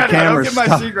No, Navarro cameras. Don't give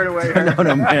my secret away here.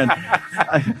 No, man.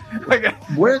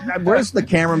 Where's the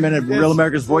cameraman at Real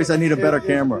America's Voice? I need a better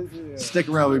camera. Stick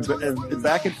around.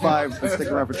 Back at 5.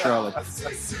 Stick around for Charlie.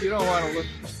 You don't want to look.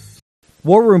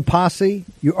 War Room Posse,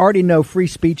 you already know free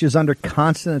speech is under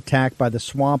constant attack by the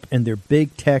swamp and their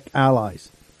big tech allies.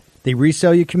 They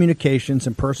resell your communications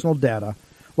and personal data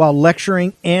while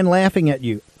lecturing and laughing at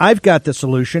you. I've got the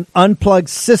solution. Unplugged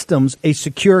Systems, a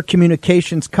secure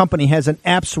communications company, has an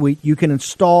app suite you can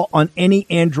install on any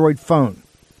Android phone,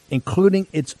 including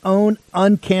its own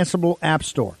uncancelable app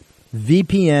store,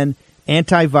 VPN,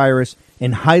 antivirus,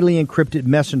 and highly encrypted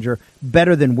messenger,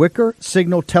 better than Wicker,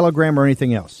 Signal, Telegram, or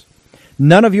anything else.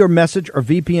 None of your message or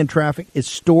VPN traffic is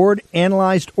stored,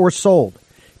 analyzed, or sold.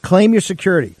 Claim your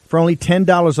security for only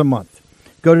 $10 a month.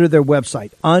 Go to their website,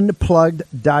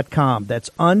 unplugged.com. That's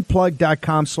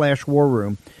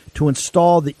unplugged.com/warroom to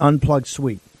install the Unplugged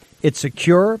suite. It's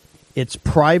secure. It's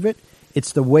private.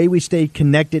 It's the way we stay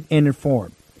connected and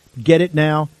informed. Get it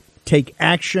now. Take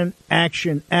action,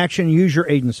 action, action. Use your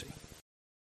agency.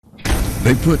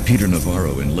 They put Peter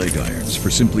Navarro in leg irons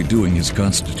for simply doing his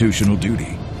constitutional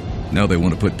duty. Now they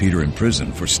want to put Peter in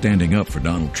prison for standing up for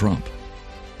Donald Trump.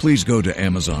 Please go to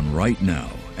Amazon right now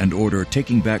and order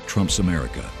Taking Back Trump's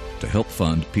America to help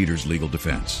fund Peter's legal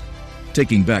defense.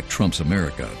 Taking Back Trump's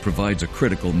America provides a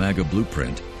critical MAGA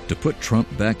blueprint to put Trump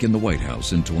back in the White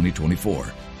House in 2024.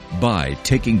 Buy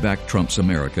Taking Back Trump's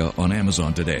America on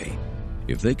Amazon today.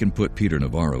 If they can put Peter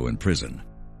Navarro in prison,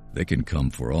 they can come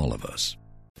for all of us.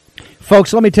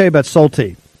 Folks, let me tell you about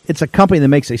Solti. It's a company that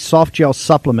makes a soft gel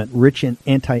supplement rich in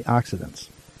antioxidants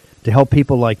to help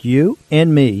people like you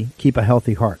and me keep a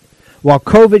healthy heart. While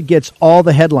COVID gets all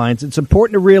the headlines, it's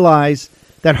important to realize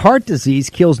that heart disease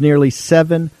kills nearly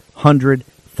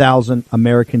 700,000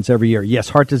 Americans every year. Yes,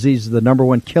 heart disease is the number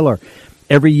one killer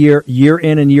every year, year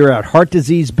in and year out. Heart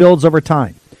disease builds over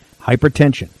time.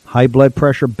 Hypertension, high blood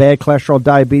pressure, bad cholesterol,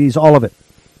 diabetes, all of it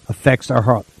affects our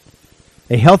heart.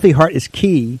 A healthy heart is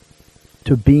key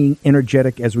to being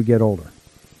energetic as we get older.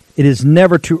 It is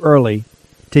never too early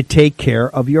to take care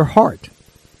of your heart.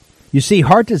 You see,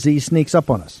 heart disease sneaks up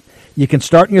on us. You can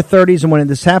start in your 30s, and when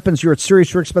this happens, you're at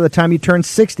serious risk by the time you turn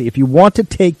 60. If you want to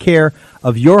take care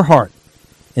of your heart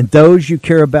and those you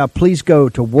care about, please go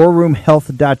to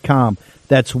warroomhealth.com.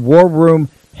 That's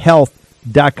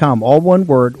warroomhealth.com. All one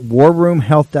word,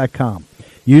 warroomhealth.com.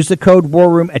 Use the code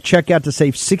WARROOM at checkout to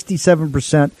save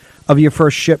 67% of your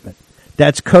first shipment.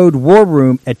 That's code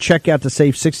WARROOM at checkout to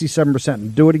save 67%.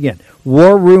 And do it again.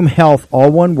 War Room Health,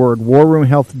 all one word,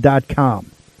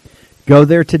 warroomhealth.com. Go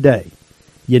there today.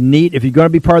 If you're going to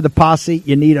be part of the posse,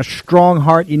 you need a strong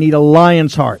heart. You need a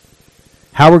lion's heart.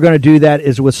 How we're going to do that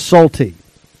is with Solti.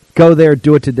 Go there,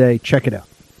 do it today. Check it out.